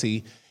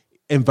society,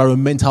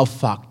 environmental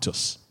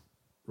factors,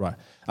 right?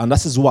 And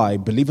that is why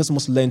believers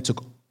must learn to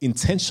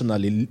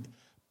intentionally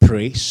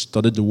pray,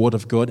 study the Word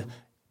of God,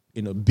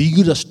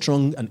 build a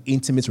strong and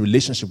intimate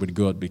relationship with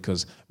God,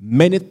 because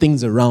many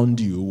things around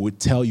you will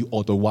tell you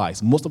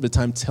otherwise. Most of the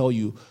time tell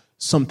you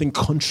something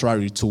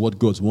contrary to what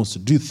God wants to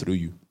do through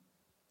you.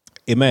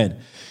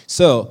 Amen.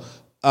 So,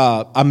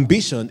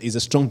 ambition is a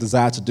strong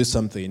desire to do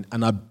something,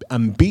 and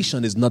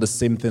ambition is not the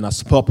same thing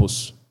as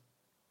purpose,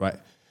 right?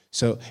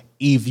 So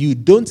if you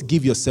don't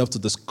give yourself to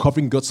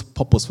discovering God's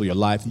purpose for your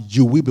life,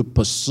 you will be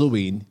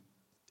pursuing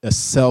a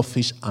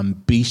selfish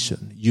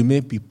ambition. You may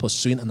be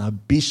pursuing an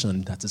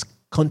ambition that is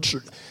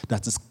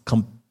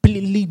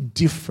completely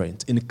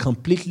different, in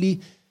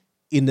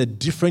a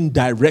different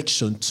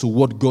direction to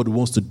what God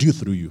wants to do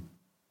through you.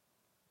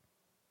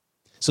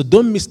 So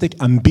don't mistake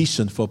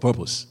ambition for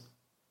purpose,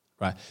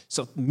 right?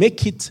 So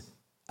make it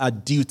a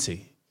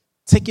duty.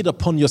 Take it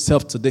upon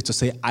yourself today to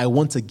say, I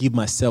want to give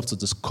myself to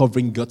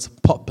discovering God's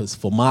purpose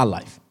for my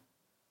life.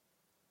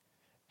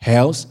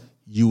 Else,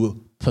 you will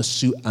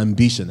pursue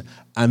ambition.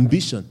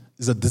 Ambition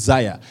is a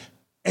desire.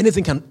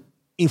 Anything can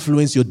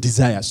influence your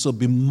desire, so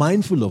be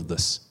mindful of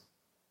this.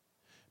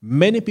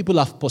 Many people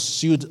have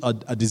pursued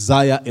a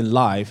desire in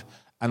life,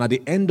 and at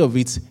the end of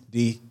it,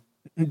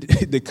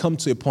 they come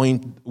to a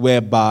point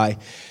whereby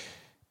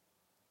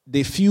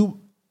they feel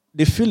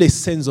a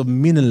sense of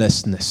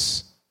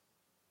meaninglessness,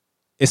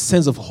 a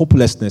sense of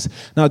hopelessness.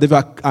 Now, they've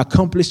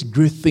accomplished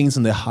great things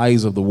in the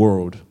eyes of the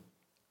world.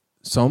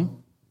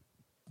 Some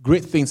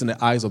great things in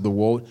the eyes of the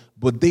world,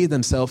 but they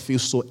themselves feel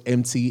so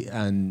empty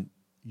and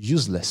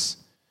useless.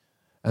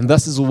 And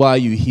that is why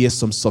you hear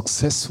some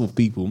successful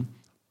people,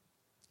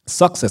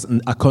 success,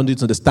 and according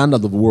to the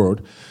standard of the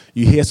world,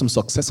 you hear some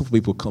successful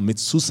people commit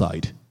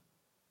suicide.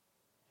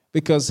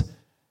 Because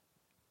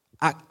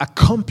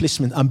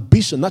accomplishment,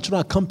 ambition, natural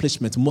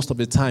accomplishment, most of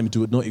the time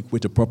do not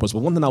equate to purpose. But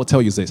one thing I will tell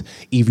you is this: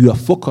 if you are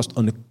focused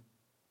on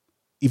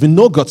if you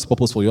know God's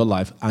purpose for your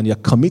life and you're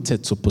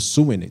committed to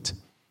pursuing it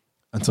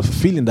and to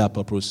fulfilling that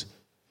purpose,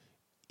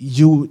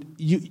 you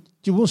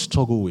won't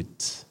struggle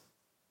with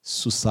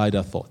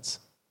suicidal thoughts.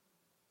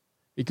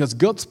 Because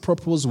God's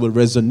purpose will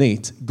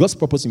resonate, God's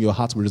purpose in your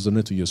heart will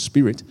resonate with your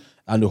spirit,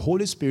 and the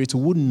Holy Spirit,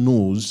 who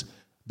knows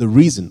the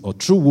reason or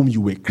through whom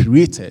you were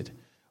created,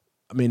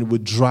 will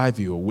drive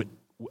you,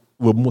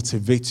 will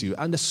motivate you.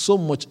 And there's so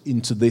much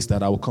into this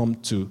that I will come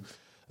to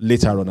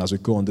later on as we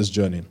go on this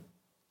journey.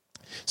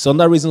 So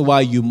another reason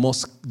why you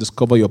must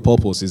discover your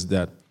purpose is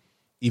that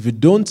if you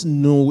don't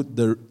know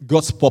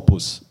God's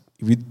purpose,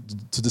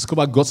 to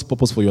discover God's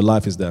purpose for your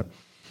life is that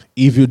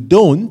if you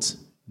don't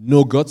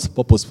know God's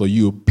purpose for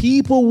you,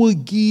 people will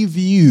give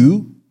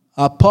you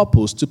a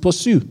purpose to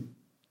pursue.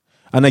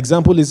 An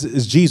example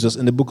is Jesus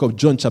in the book of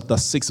John chapter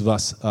 6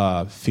 verse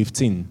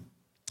 15.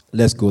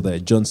 Let's go there.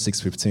 John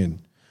 6:15.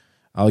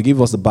 I'll give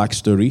us the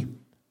backstory.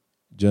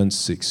 John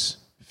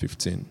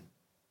 6:15.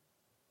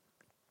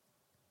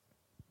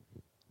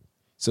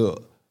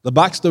 So the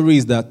backstory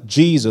is that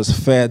Jesus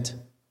fed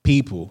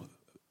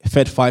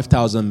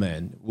 5,000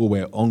 men who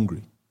were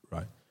hungry,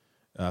 right?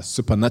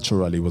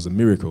 Supernaturally, it was a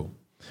miracle.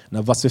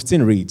 Now verse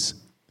 15 reads,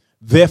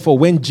 "Therefore,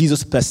 when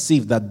Jesus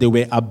perceived that they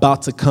were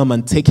about to come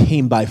and take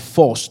him by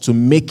force to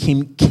make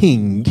him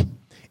king,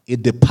 he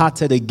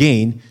departed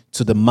again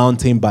to the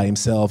mountain by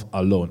himself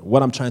alone."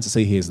 What I'm trying to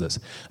say here is this: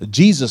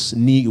 Jesus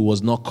knew he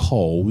was not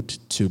called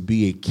to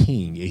be a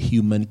king, a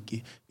human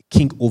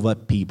king over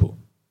people.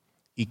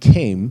 He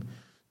came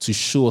to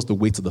show us the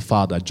way to the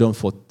Father. John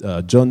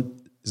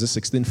is it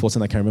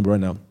 16:14? I can't remember right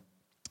now.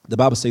 The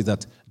Bible says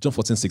that, John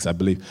 14:6, I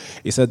believe.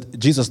 It said,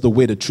 Jesus, the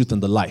way, the truth,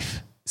 and the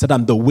life. He said,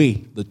 I'm the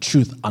way, the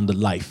truth, and the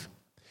life.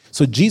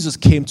 So Jesus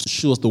came to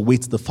show us the way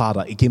to the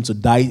Father. He came to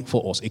die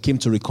for us. He came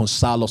to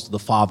reconcile us to the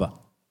Father.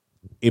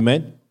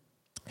 Amen?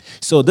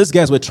 So these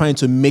guys were trying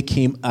to make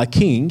him a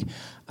king,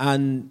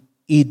 and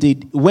he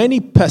did. When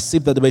he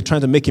perceived that they were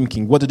trying to make him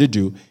king, what did he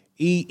do?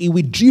 He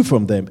withdrew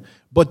from them.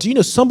 But do you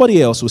know,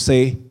 somebody else will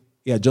say,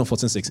 John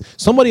 14:6.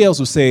 Somebody else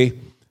will say,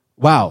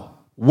 wow,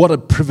 what a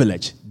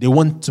privilege. They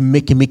want to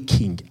make him a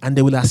king, and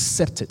they will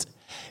accept it.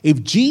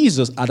 If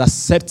Jesus had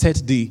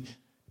accepted the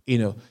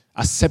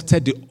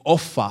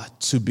offer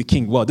to be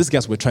king, well, these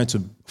guys were trying to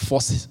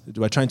they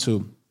were trying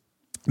to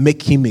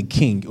make him a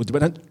king.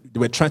 They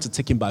were trying to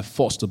take him by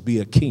force to be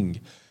a king.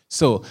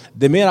 So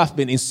they may have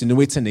been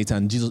insinuating it,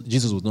 and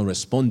Jesus was not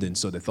responding.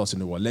 So they thought,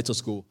 well, let's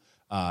just go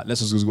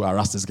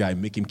harass this guy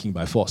and make him king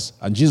by force.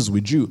 And Jesus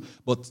withdrew.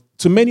 But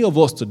to many of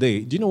us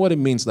today, do you know what it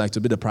means like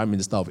to be the Prime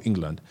Minister of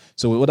England?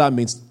 So what that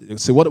means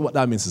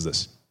is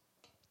this.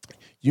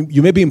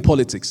 You may be in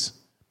politics,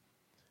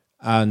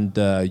 and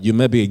you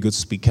may be a good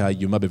speaker,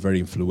 you may be very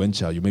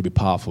influential, you may be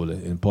powerful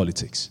in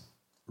politics,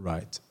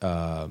 right?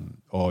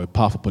 Or a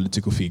powerful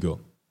political figure.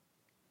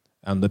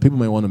 And the people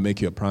may want to make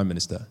you a prime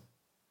minister,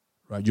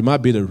 right? You might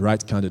be the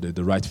right candidate,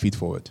 the right fit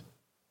for it.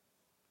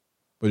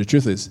 But the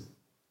truth is,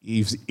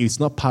 if it's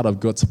not part of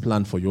God's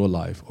plan for your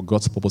life or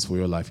God's purpose for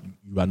your life,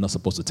 you are not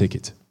supposed to take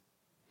it.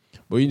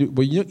 But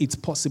it's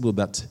possible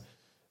that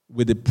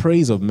with the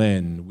praise of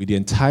men, with the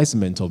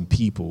enticement of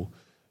people,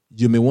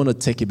 you may want to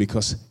take it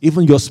because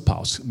even your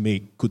spouse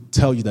could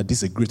tell you that this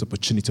is a great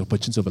opportunity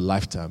of a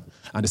lifetime,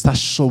 and they start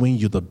showing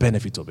you the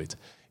benefit of it.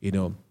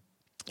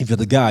 If you're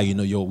the guy,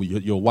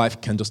 your wife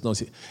can just know,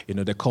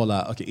 they call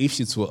her, okay, if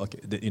she's,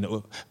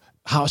 okay,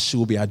 how she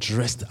will be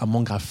addressed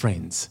among her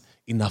friends,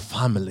 in her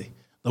family,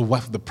 the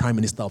wife of the Prime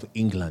Minister of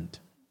England.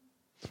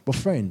 But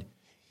friend,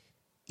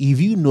 if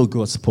you know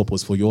God's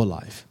purpose for your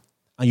life,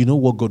 and you know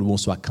what God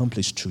wants to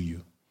accomplish through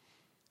you,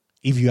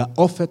 if you are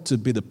offered to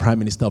be the Prime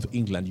Minister of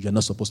England, you are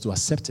not supposed to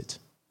accept it.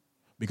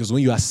 Because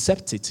when you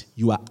accept it,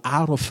 you are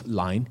out of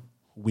line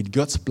with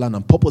God's plan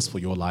and purpose for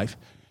your life.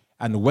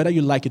 And whether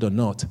you like it or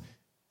not,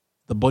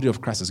 the body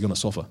of Christ is going to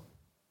suffer.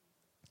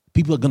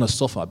 People are going to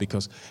suffer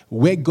because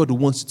where God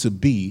wants you to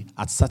be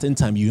at certain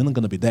time, you're not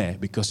going to be there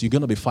because you're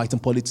going to be fighting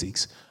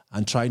politics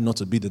and trying not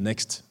to be the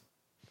next,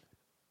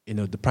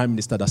 the Prime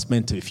Minister that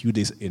spent a few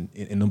days in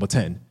number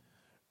 10.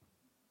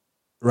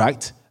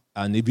 Right?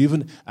 And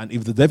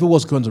if the devil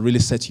was going to really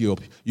set you up,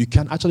 you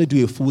can actually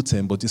do a full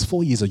term, but it's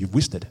 4 years that you've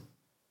wasted.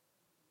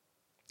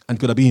 And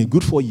could have been a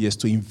good 4 years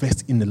to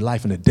invest in a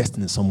life and a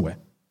destiny somewhere.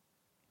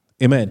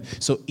 Amen.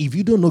 So if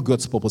you don't know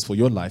God's purpose for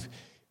your life,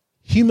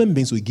 human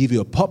beings will give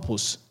you a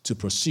purpose to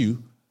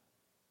pursue,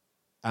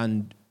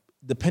 and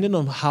depending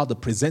on how they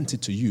present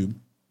it to you,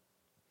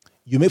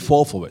 you may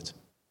fall for it.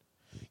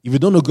 If you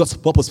don't know God's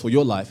purpose for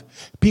your life,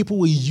 people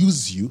will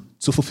use you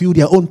to fulfill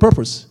their own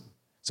purpose.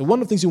 So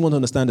one of the things you want to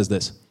understand is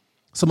this.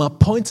 Some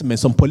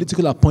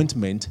political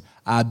appointment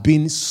are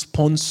being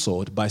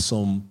sponsored by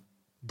some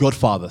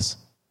godfathers,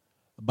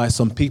 by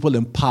some people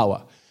in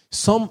power.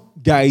 Some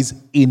guys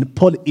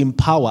in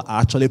power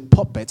are actually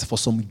puppets for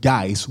some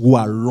guys who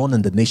are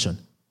running the nation.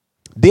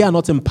 They are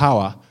not in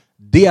power.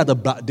 They are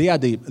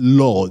the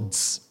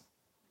lords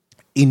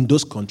in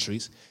those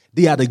countries.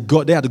 They are the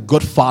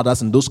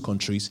godfathers in those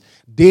countries.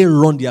 They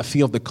run the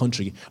affair of the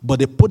country, but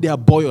they put their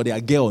boy or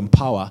their girl in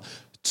power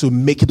to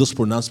make those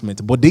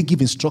pronouncements, but they give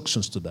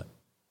instructions to them.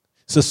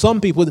 So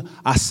some people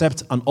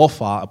accept an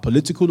offer, a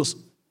political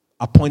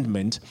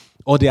appointment,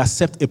 or they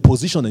accept a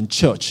position in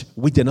church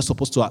which they're not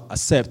supposed to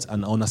accept,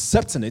 and on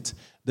accepting it,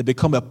 they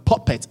become a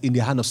puppet in the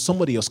hand of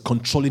somebody else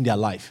controlling their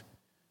life.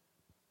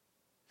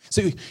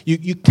 So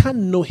you can't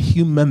know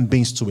human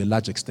beings to a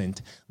large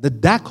extent. The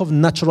dark of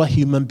natural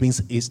human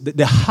beings is,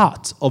 the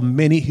heart of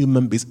many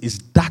human beings is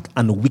dark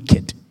and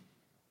wicked.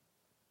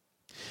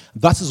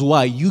 That is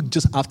why you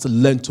just have to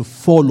learn to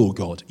follow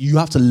God. You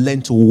have to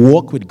learn to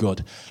walk with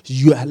God.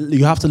 You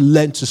have to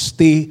learn to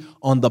stay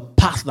on the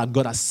path that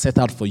God has set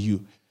out for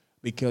you.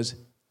 Because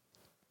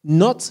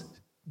not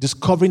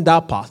discovering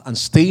that path and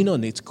staying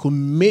on it could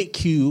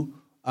make you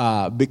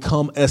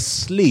become a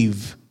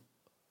slave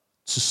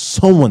to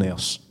someone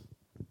else.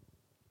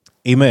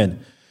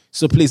 Amen.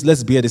 So please,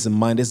 let's bear this in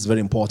mind. This is very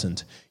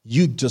important.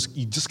 You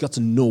just got to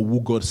know who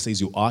God says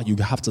you are. You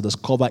have to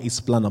discover His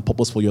plan and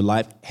purpose for your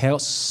life.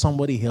 Else,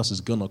 somebody else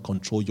is going to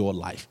control your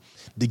life.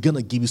 They're going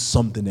to give you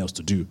something else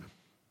to do.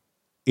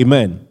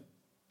 Amen.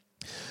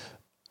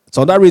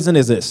 So that reason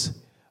is this.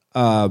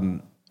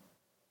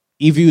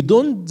 If you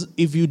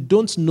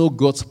don't know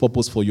God's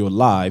purpose for your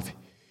life,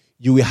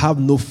 you will have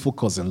no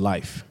focus in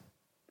life.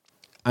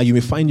 And you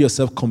may find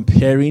yourself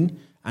comparing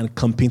and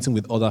competing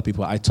with other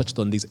people. I touched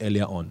on this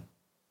earlier on.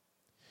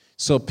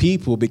 So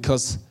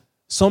because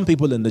some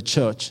people in the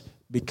church,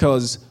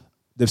 because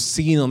they've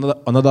seen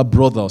another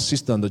brother or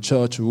sister in the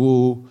church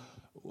who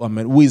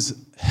is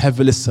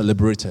heavily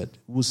celebrated,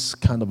 who's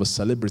kind of a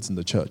celebrity in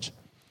the church,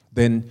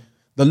 then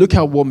they look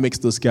at what makes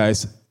those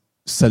guys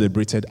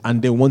celebrated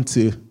and they want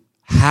to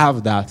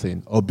have that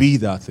thing or be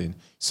that thing.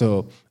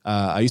 So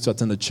I used to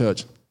attend a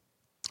church,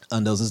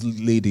 and there was this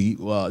lady.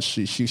 Well,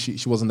 she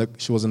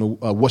was in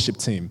a worship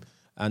team,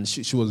 and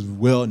she was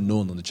well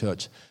known in the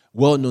church,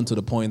 well known to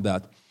the point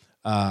that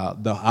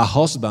her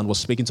husband was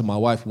speaking to my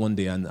wife one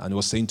day and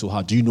was saying to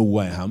her, "Do you know who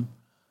I am?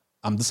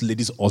 I'm this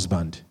lady's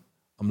husband."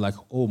 I'm like,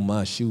 oh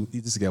man,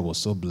 this guy was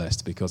so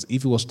blessed, because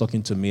if he was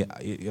talking to me,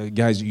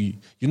 guys, you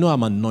know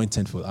I'm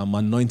anointed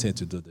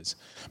to do this,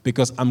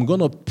 because I'm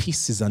going to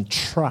pieces and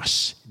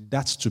trash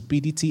that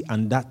stupidity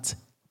and that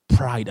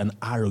pride and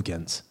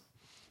arrogance.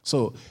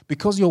 So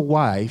because your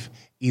wife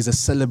is a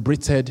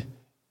celebrated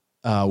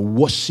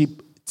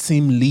worship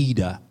team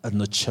leader in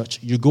the church,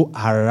 you go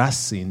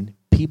harassing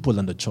people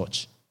in the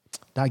church.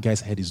 That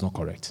guy's head is not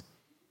correct.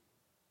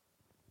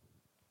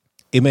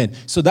 Amen.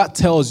 So that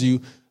tells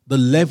you the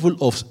level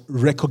of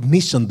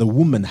recognition the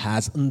woman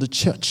has in the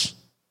church.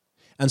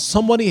 And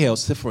somebody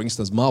else, say for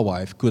instance, my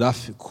wife, could have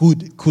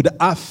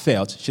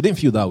felt, she didn't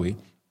feel that way.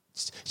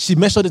 She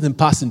mentioned it in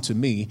passing to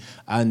me,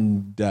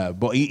 and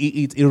but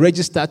it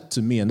registered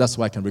to me, and that's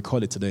why I can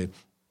recall it today.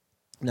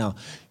 Now,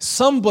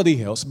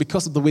 somebody else,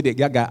 because of the way that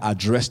guy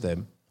addressed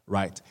them,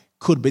 right,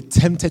 could be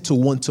tempted to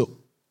want to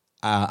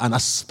and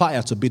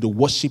aspire to be the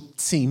worship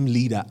team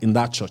leader in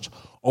that church,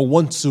 or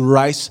want to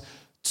rise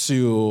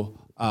to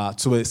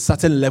a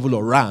certain level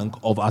or rank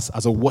of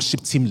as a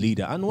worship team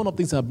leader. And one of the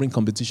things that bring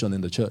competition in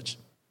the church,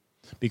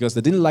 because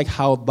they didn't like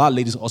how that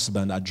lady's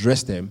husband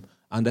addressed them,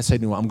 and they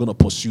said, I'm going to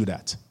pursue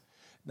that.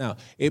 Now,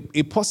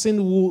 a person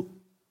who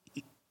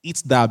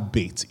eats that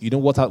bait,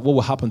 what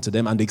will happen to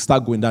them, and they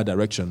start going that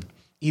direction.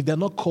 If they're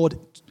not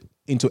called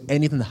into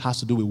anything that has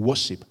to do with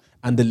worship,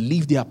 and they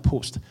leave their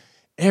post,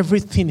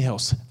 everything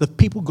else, the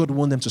people God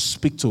wants them to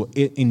speak to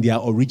in their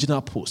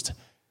original post,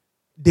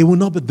 they will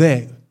not be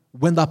there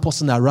when that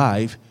person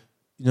arrives,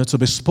 to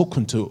be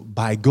spoken to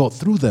by God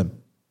through them.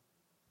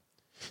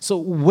 So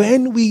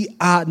when we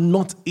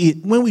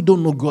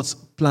don't know God's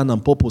plan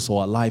and purpose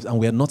for our lives, and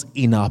we are not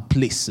in our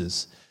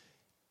places,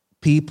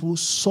 people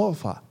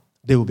suffer.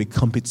 There will be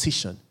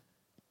competition.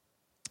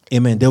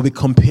 Amen. There will be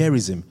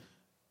comparison,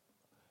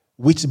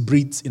 which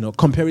breeds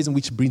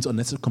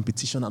unnecessary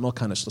competition and all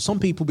kind of stuff. Some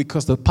people,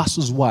 because the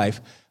pastor's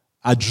wife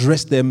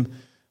addressed them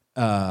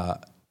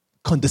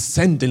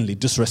condescendingly,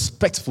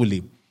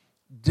 disrespectfully,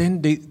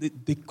 then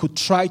they could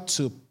try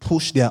to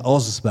push their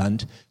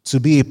husband to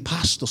be a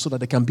pastor so that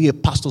they can be a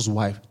pastor's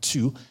wife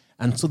too,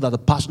 and so that the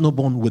pastor, no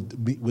one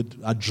would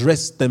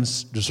address them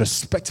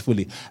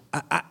disrespectfully.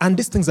 And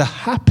these things are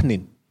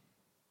happening.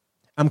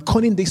 I'm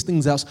calling these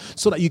things out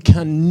so that you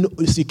can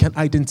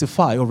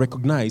identify or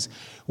recognize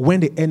when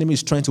the enemy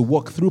is trying to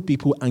walk through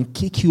people and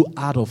kick you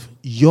out of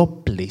your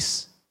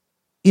place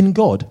in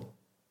God.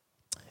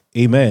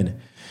 Amen.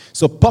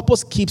 So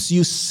purpose keeps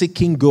you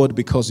seeking God,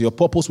 because your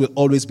purpose will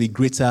always be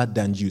greater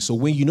than you. So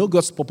when you know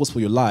God's purpose for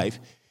your life,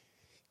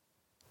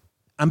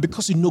 and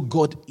because you know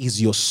God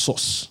is your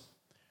source,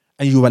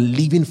 and you are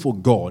living for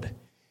God,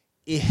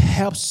 it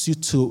helps you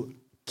to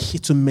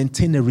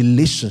maintain a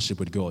relationship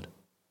with God.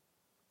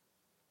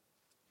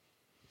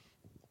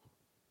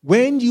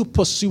 When you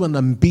pursue an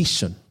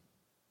ambition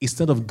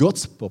instead of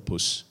God's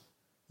purpose,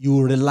 you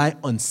will rely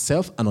on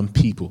self and on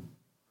people.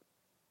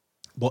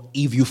 But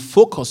if you are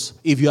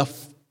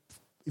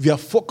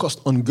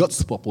focused on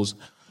God's purpose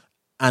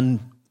and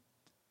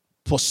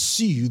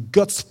pursue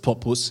God's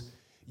purpose,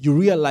 you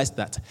realize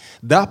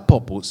that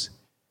purpose,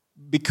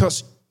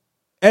 because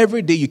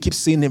every day you keep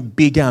seeing it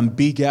bigger and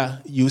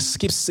bigger,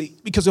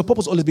 because your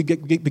purpose always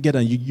bigger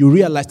than you, you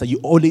realize that you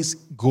always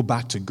go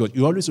back to God.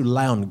 You always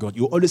rely on God.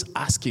 You always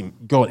ask Him,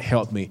 God,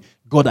 help me.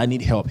 God, I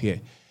need help here.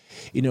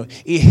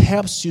 It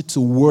helps you to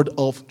ward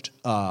off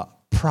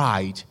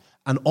pride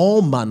and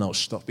all manner of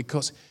stuff,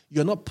 because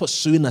you're not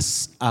pursuing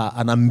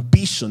an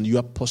ambition, you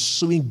are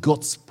pursuing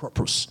God's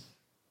purpose.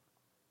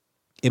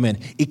 Amen.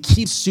 It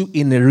keeps you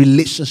in a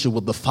relationship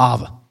with the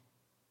Father.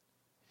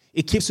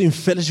 It keeps you in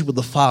fellowship with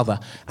the Father.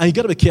 And you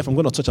got to be careful. I'm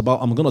going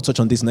to touch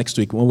on this next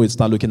week when we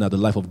start looking at the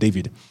life of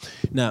David.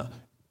 Now,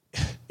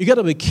 you got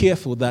to be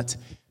careful that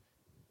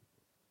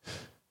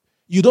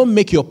you don't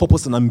make your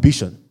purpose an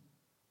ambition,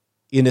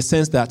 in the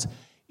sense that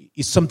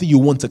it's something you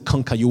want to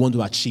conquer, you want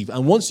to achieve.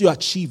 And once you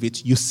achieve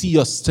it, you see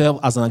yourself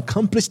as an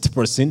accomplished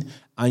person,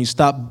 and you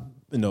start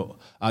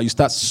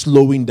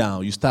slowing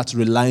down. You start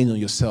relying on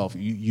yourself.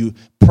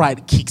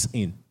 Pride kicks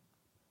in.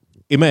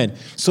 Amen.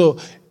 So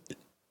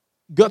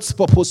God's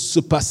purpose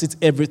supersedes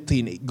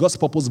everything. God's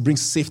purpose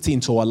brings safety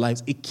into our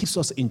lives. It keeps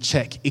us in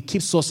check. It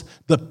keeps us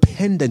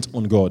dependent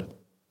on God.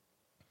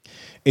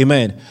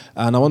 Amen.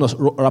 And I want to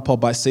wrap up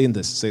by saying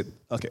this.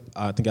 Okay,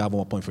 I think I have one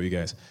more point for you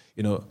guys.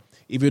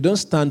 If you don't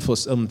stand for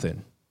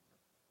something,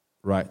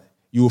 right,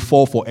 you will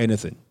fall for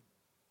anything.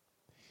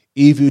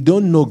 If you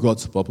don't know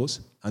God's purpose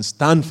and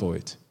stand for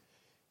it,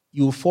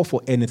 you will fall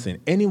for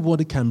anything.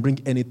 Anybody can bring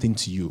anything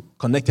to you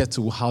connected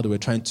to how they were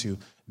trying to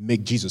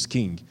make Jesus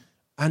king,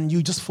 and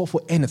you just fall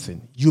for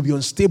anything. You'll be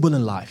unstable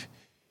in life.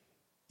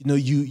 You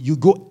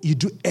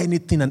do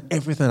anything and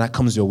everything that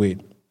comes your way.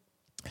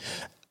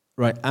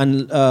 Right,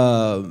 and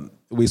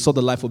we saw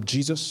the life of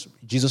Jesus.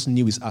 Jesus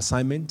knew his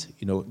assignment.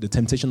 The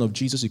temptation of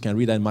Jesus. You can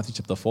read that in Matthew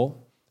chapter 4.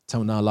 Time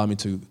will now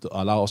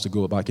allow us to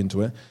go back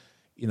into it.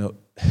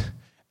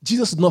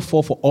 Jesus did not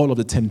fall for all of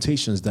the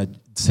temptations that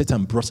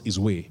Satan brought his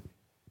way,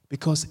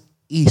 because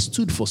he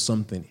stood for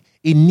something.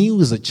 He knew he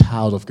was a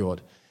child of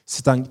God.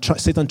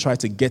 Satan tried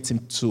to get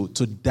him to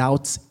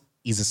doubt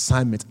his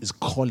assignment, his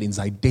calling, his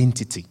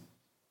identity.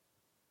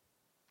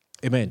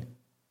 Amen.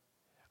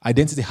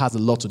 Identity has a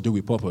lot to do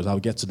with purpose. I'll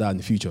get to that in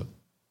the future.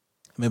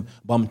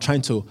 But I'm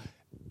trying to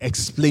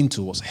explain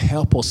to us,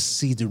 help us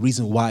see the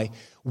reason why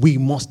we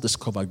must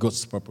discover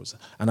God's purpose.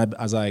 And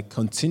as I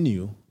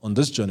continue on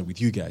this journey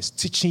with you guys,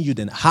 teaching you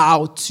then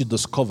how to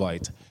discover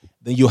it,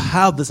 then you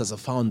have this as a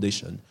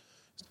foundation,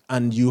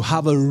 and you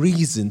have a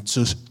reason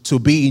to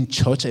be in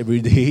church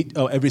every day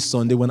or every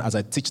Sunday as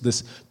I teach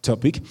this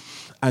topic,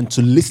 and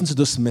to listen to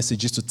those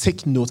messages, to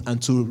take notes,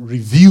 and to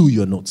review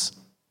your notes.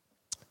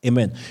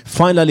 Amen.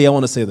 Finally, I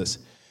want to say this.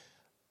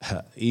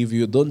 If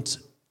you don't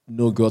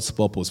know God's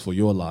purpose for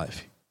your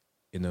life,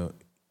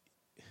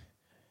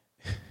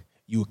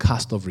 you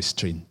cast off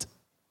restraint.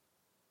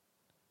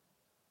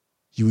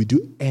 You will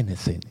do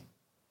anything.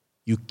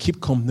 You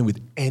keep company with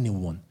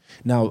anyone.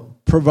 Now,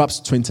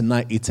 Proverbs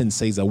 29:18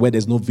 says that where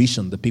there's no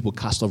vision, the people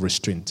cast off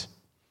restraint.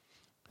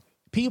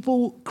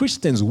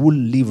 Christians who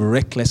live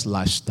reckless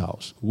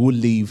lifestyles, who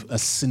live a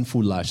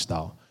sinful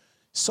lifestyle,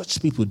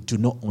 such people do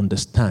not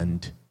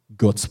understand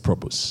God's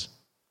purpose.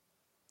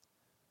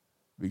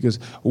 Because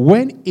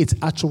when it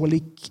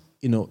actually,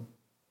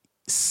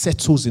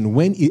 settles in,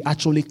 when it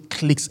actually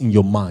clicks in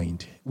your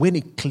mind, when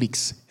it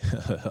clicks,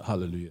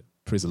 hallelujah,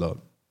 praise the Lord.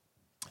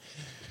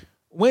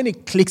 When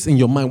it clicks in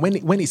your mind,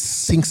 when it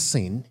sinks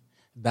in,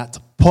 that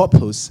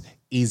purpose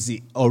is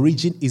the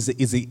origin, is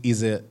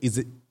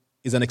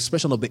an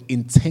expression of the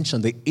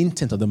intention, the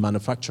intent of the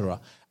manufacturer,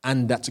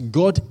 and that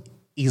God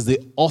is the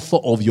author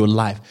of your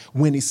life.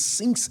 When it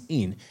sinks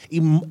in,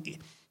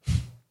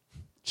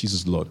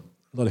 Jesus Lord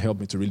help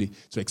me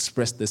to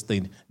express this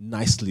thing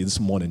nicely this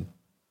morning.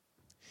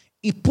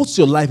 It puts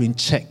your life in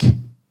check.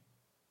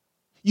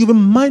 You'll be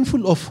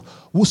mindful of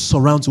who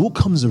surrounds you, who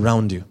comes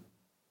around you.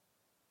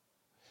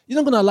 You're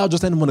not going to allow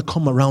just anyone to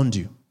come around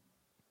you.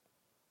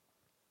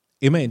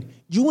 Amen.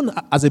 You won't,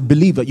 as a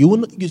believer, you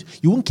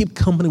won't keep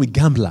company with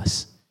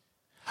gamblers.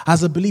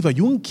 As a believer,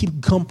 you won't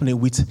keep company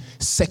with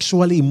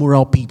sexually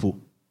immoral people.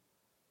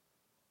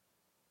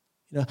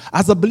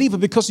 As a believer,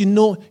 because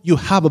you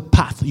have a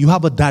path, you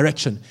have a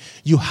direction,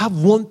 you have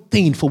one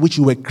thing for which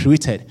you were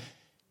created.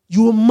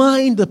 You will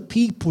mind the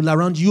people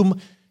around you.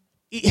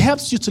 It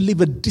helps you to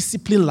live a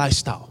disciplined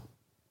lifestyle.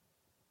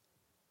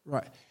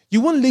 Right.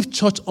 You won't leave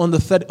church on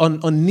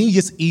New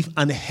Year's Eve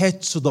and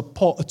head to the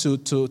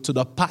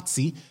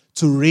party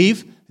to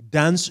rave,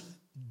 dance,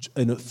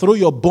 throw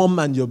your bum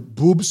and your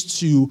boobs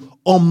to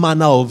all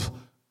manner of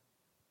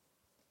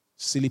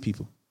silly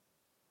people.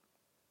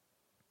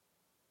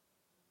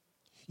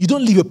 You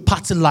don't live a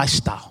party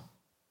lifestyle.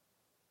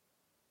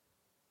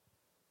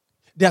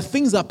 There are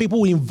things that people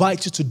will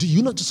invite you to do.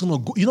 You're not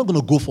going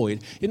to go for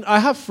it. I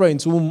have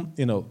friends whom,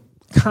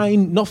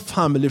 not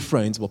family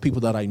friends, but people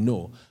that I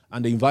know,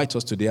 and they invite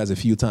us to theirs a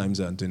few times,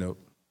 and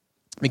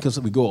because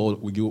we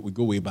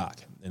go way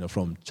back,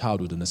 from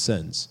childhood in a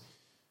sense.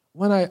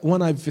 When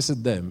I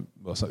visit them,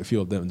 well, so a few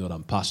of them know that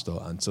I'm pastor,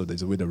 and so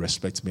there's a way they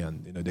respect me,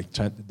 and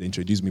they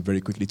introduce me very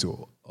quickly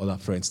to other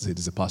friends to say,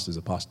 "This is a pastor, this is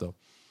a pastor."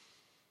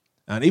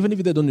 And even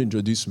if they don't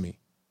introduce me,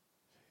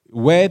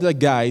 where the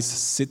guys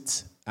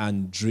sit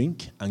and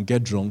drink and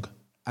get drunk,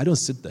 I don't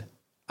sit there.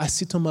 I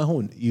sit on my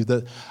own.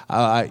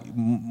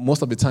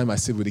 Most of the time I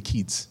sit with the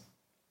kids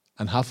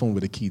and have fun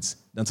with the kids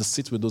than to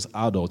sit with those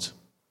adults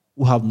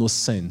who have no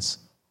sense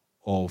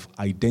of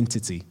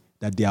identity,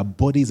 that their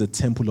body is a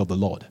temple of the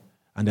Lord,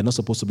 and they're not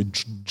supposed to be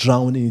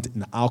drowning it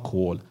in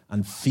alcohol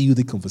and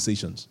filthy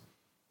conversations.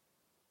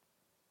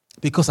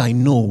 Because I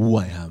know who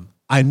I am.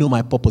 I know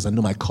my purpose. I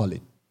know my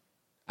calling.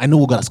 I know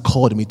what God has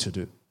called me to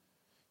do.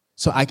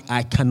 So I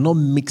cannot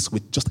mix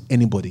with just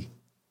anybody.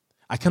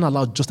 I can't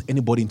allow just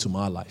anybody into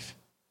my life.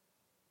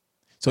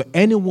 So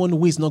anyone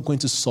who is not going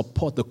to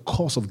support the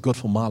cause of God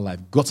for my life,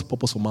 God's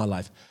purpose for my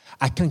life,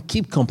 I can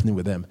keep company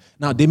with them.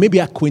 Now, they may be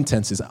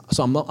acquaintances.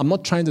 So I'm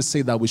not trying to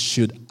say that we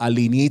should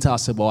alienate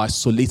ourselves or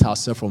isolate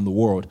ourselves from the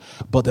world.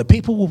 But the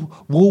people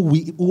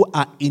who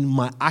are in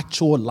my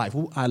actual life,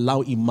 who I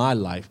allow in my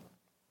life,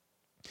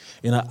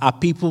 are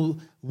people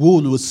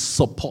who will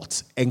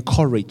support,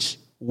 encourage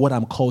what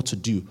I'm called to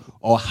do,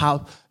 or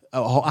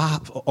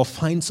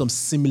find some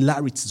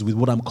similarities with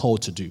what I'm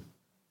called to do.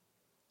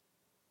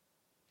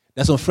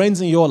 There's some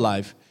friends in your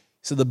life.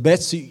 So the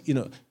best,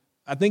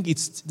 I think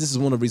this is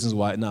one of the reasons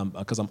why now,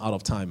 because I'm out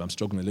of time, I'm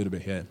struggling a little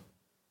bit here.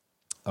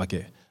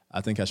 Okay,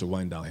 I think I should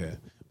wind down here,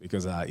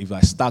 because if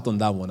I start on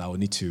that one, I'll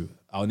need to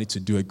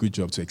do a good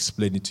job to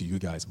explain it to you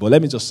guys. But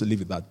let me just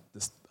leave it at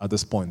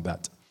this point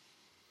that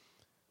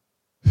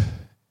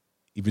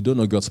if you don't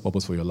know God's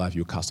purpose for your life,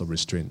 you cast off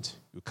restraint,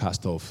 you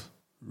cast off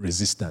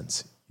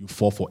resistance, you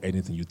fall for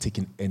anything, you take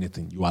in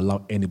anything, you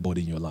allow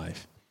anybody in your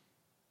life.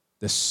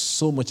 There's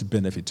so much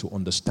benefit to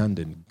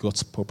understanding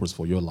God's purpose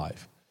for your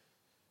life,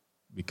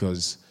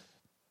 because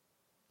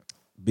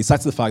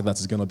besides the fact that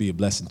it's going to be a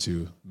blessing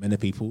to many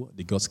people,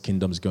 the God's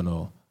kingdom is going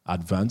to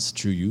advance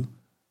through you,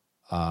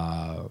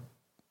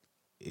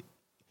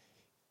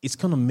 it's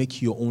going to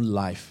make your own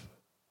life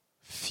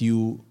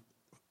feel,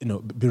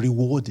 be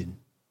rewarding.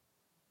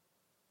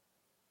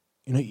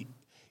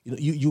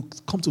 You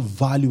come to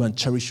value and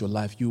cherish your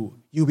life.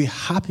 You'll be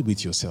happy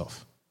with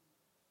yourself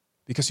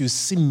because you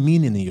see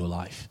meaning in your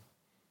life.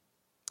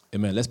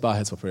 Amen. Let's bow our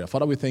heads for prayer.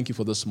 Father, we thank you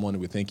for this morning.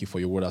 We thank you for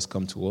your word that's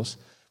come to us.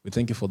 We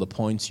thank you for the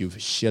points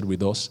you've shared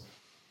with us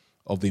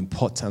of the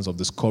importance of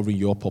discovering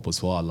your purpose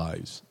for our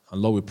lives.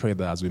 And Lord, we pray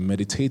that as we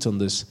meditate on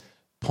this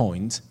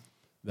point,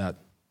 that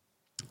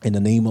in the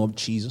name of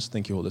Jesus,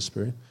 thank you, Holy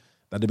Spirit,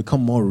 that they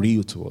become more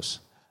real to us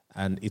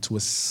and it will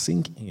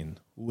sink in.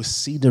 We will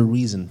see the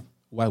reason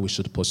why we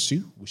should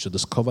pursue. We should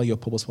discover your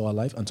purpose for our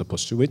life and to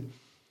pursue it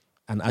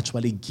and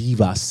actually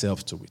give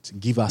ourselves to it.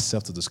 Give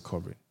ourselves to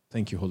discovery.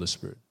 Thank you, Holy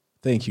Spirit.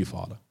 Thank you,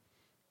 Father.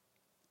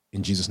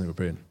 In Jesus' name we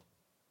pray.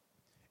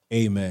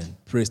 Amen.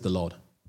 Praise the Lord.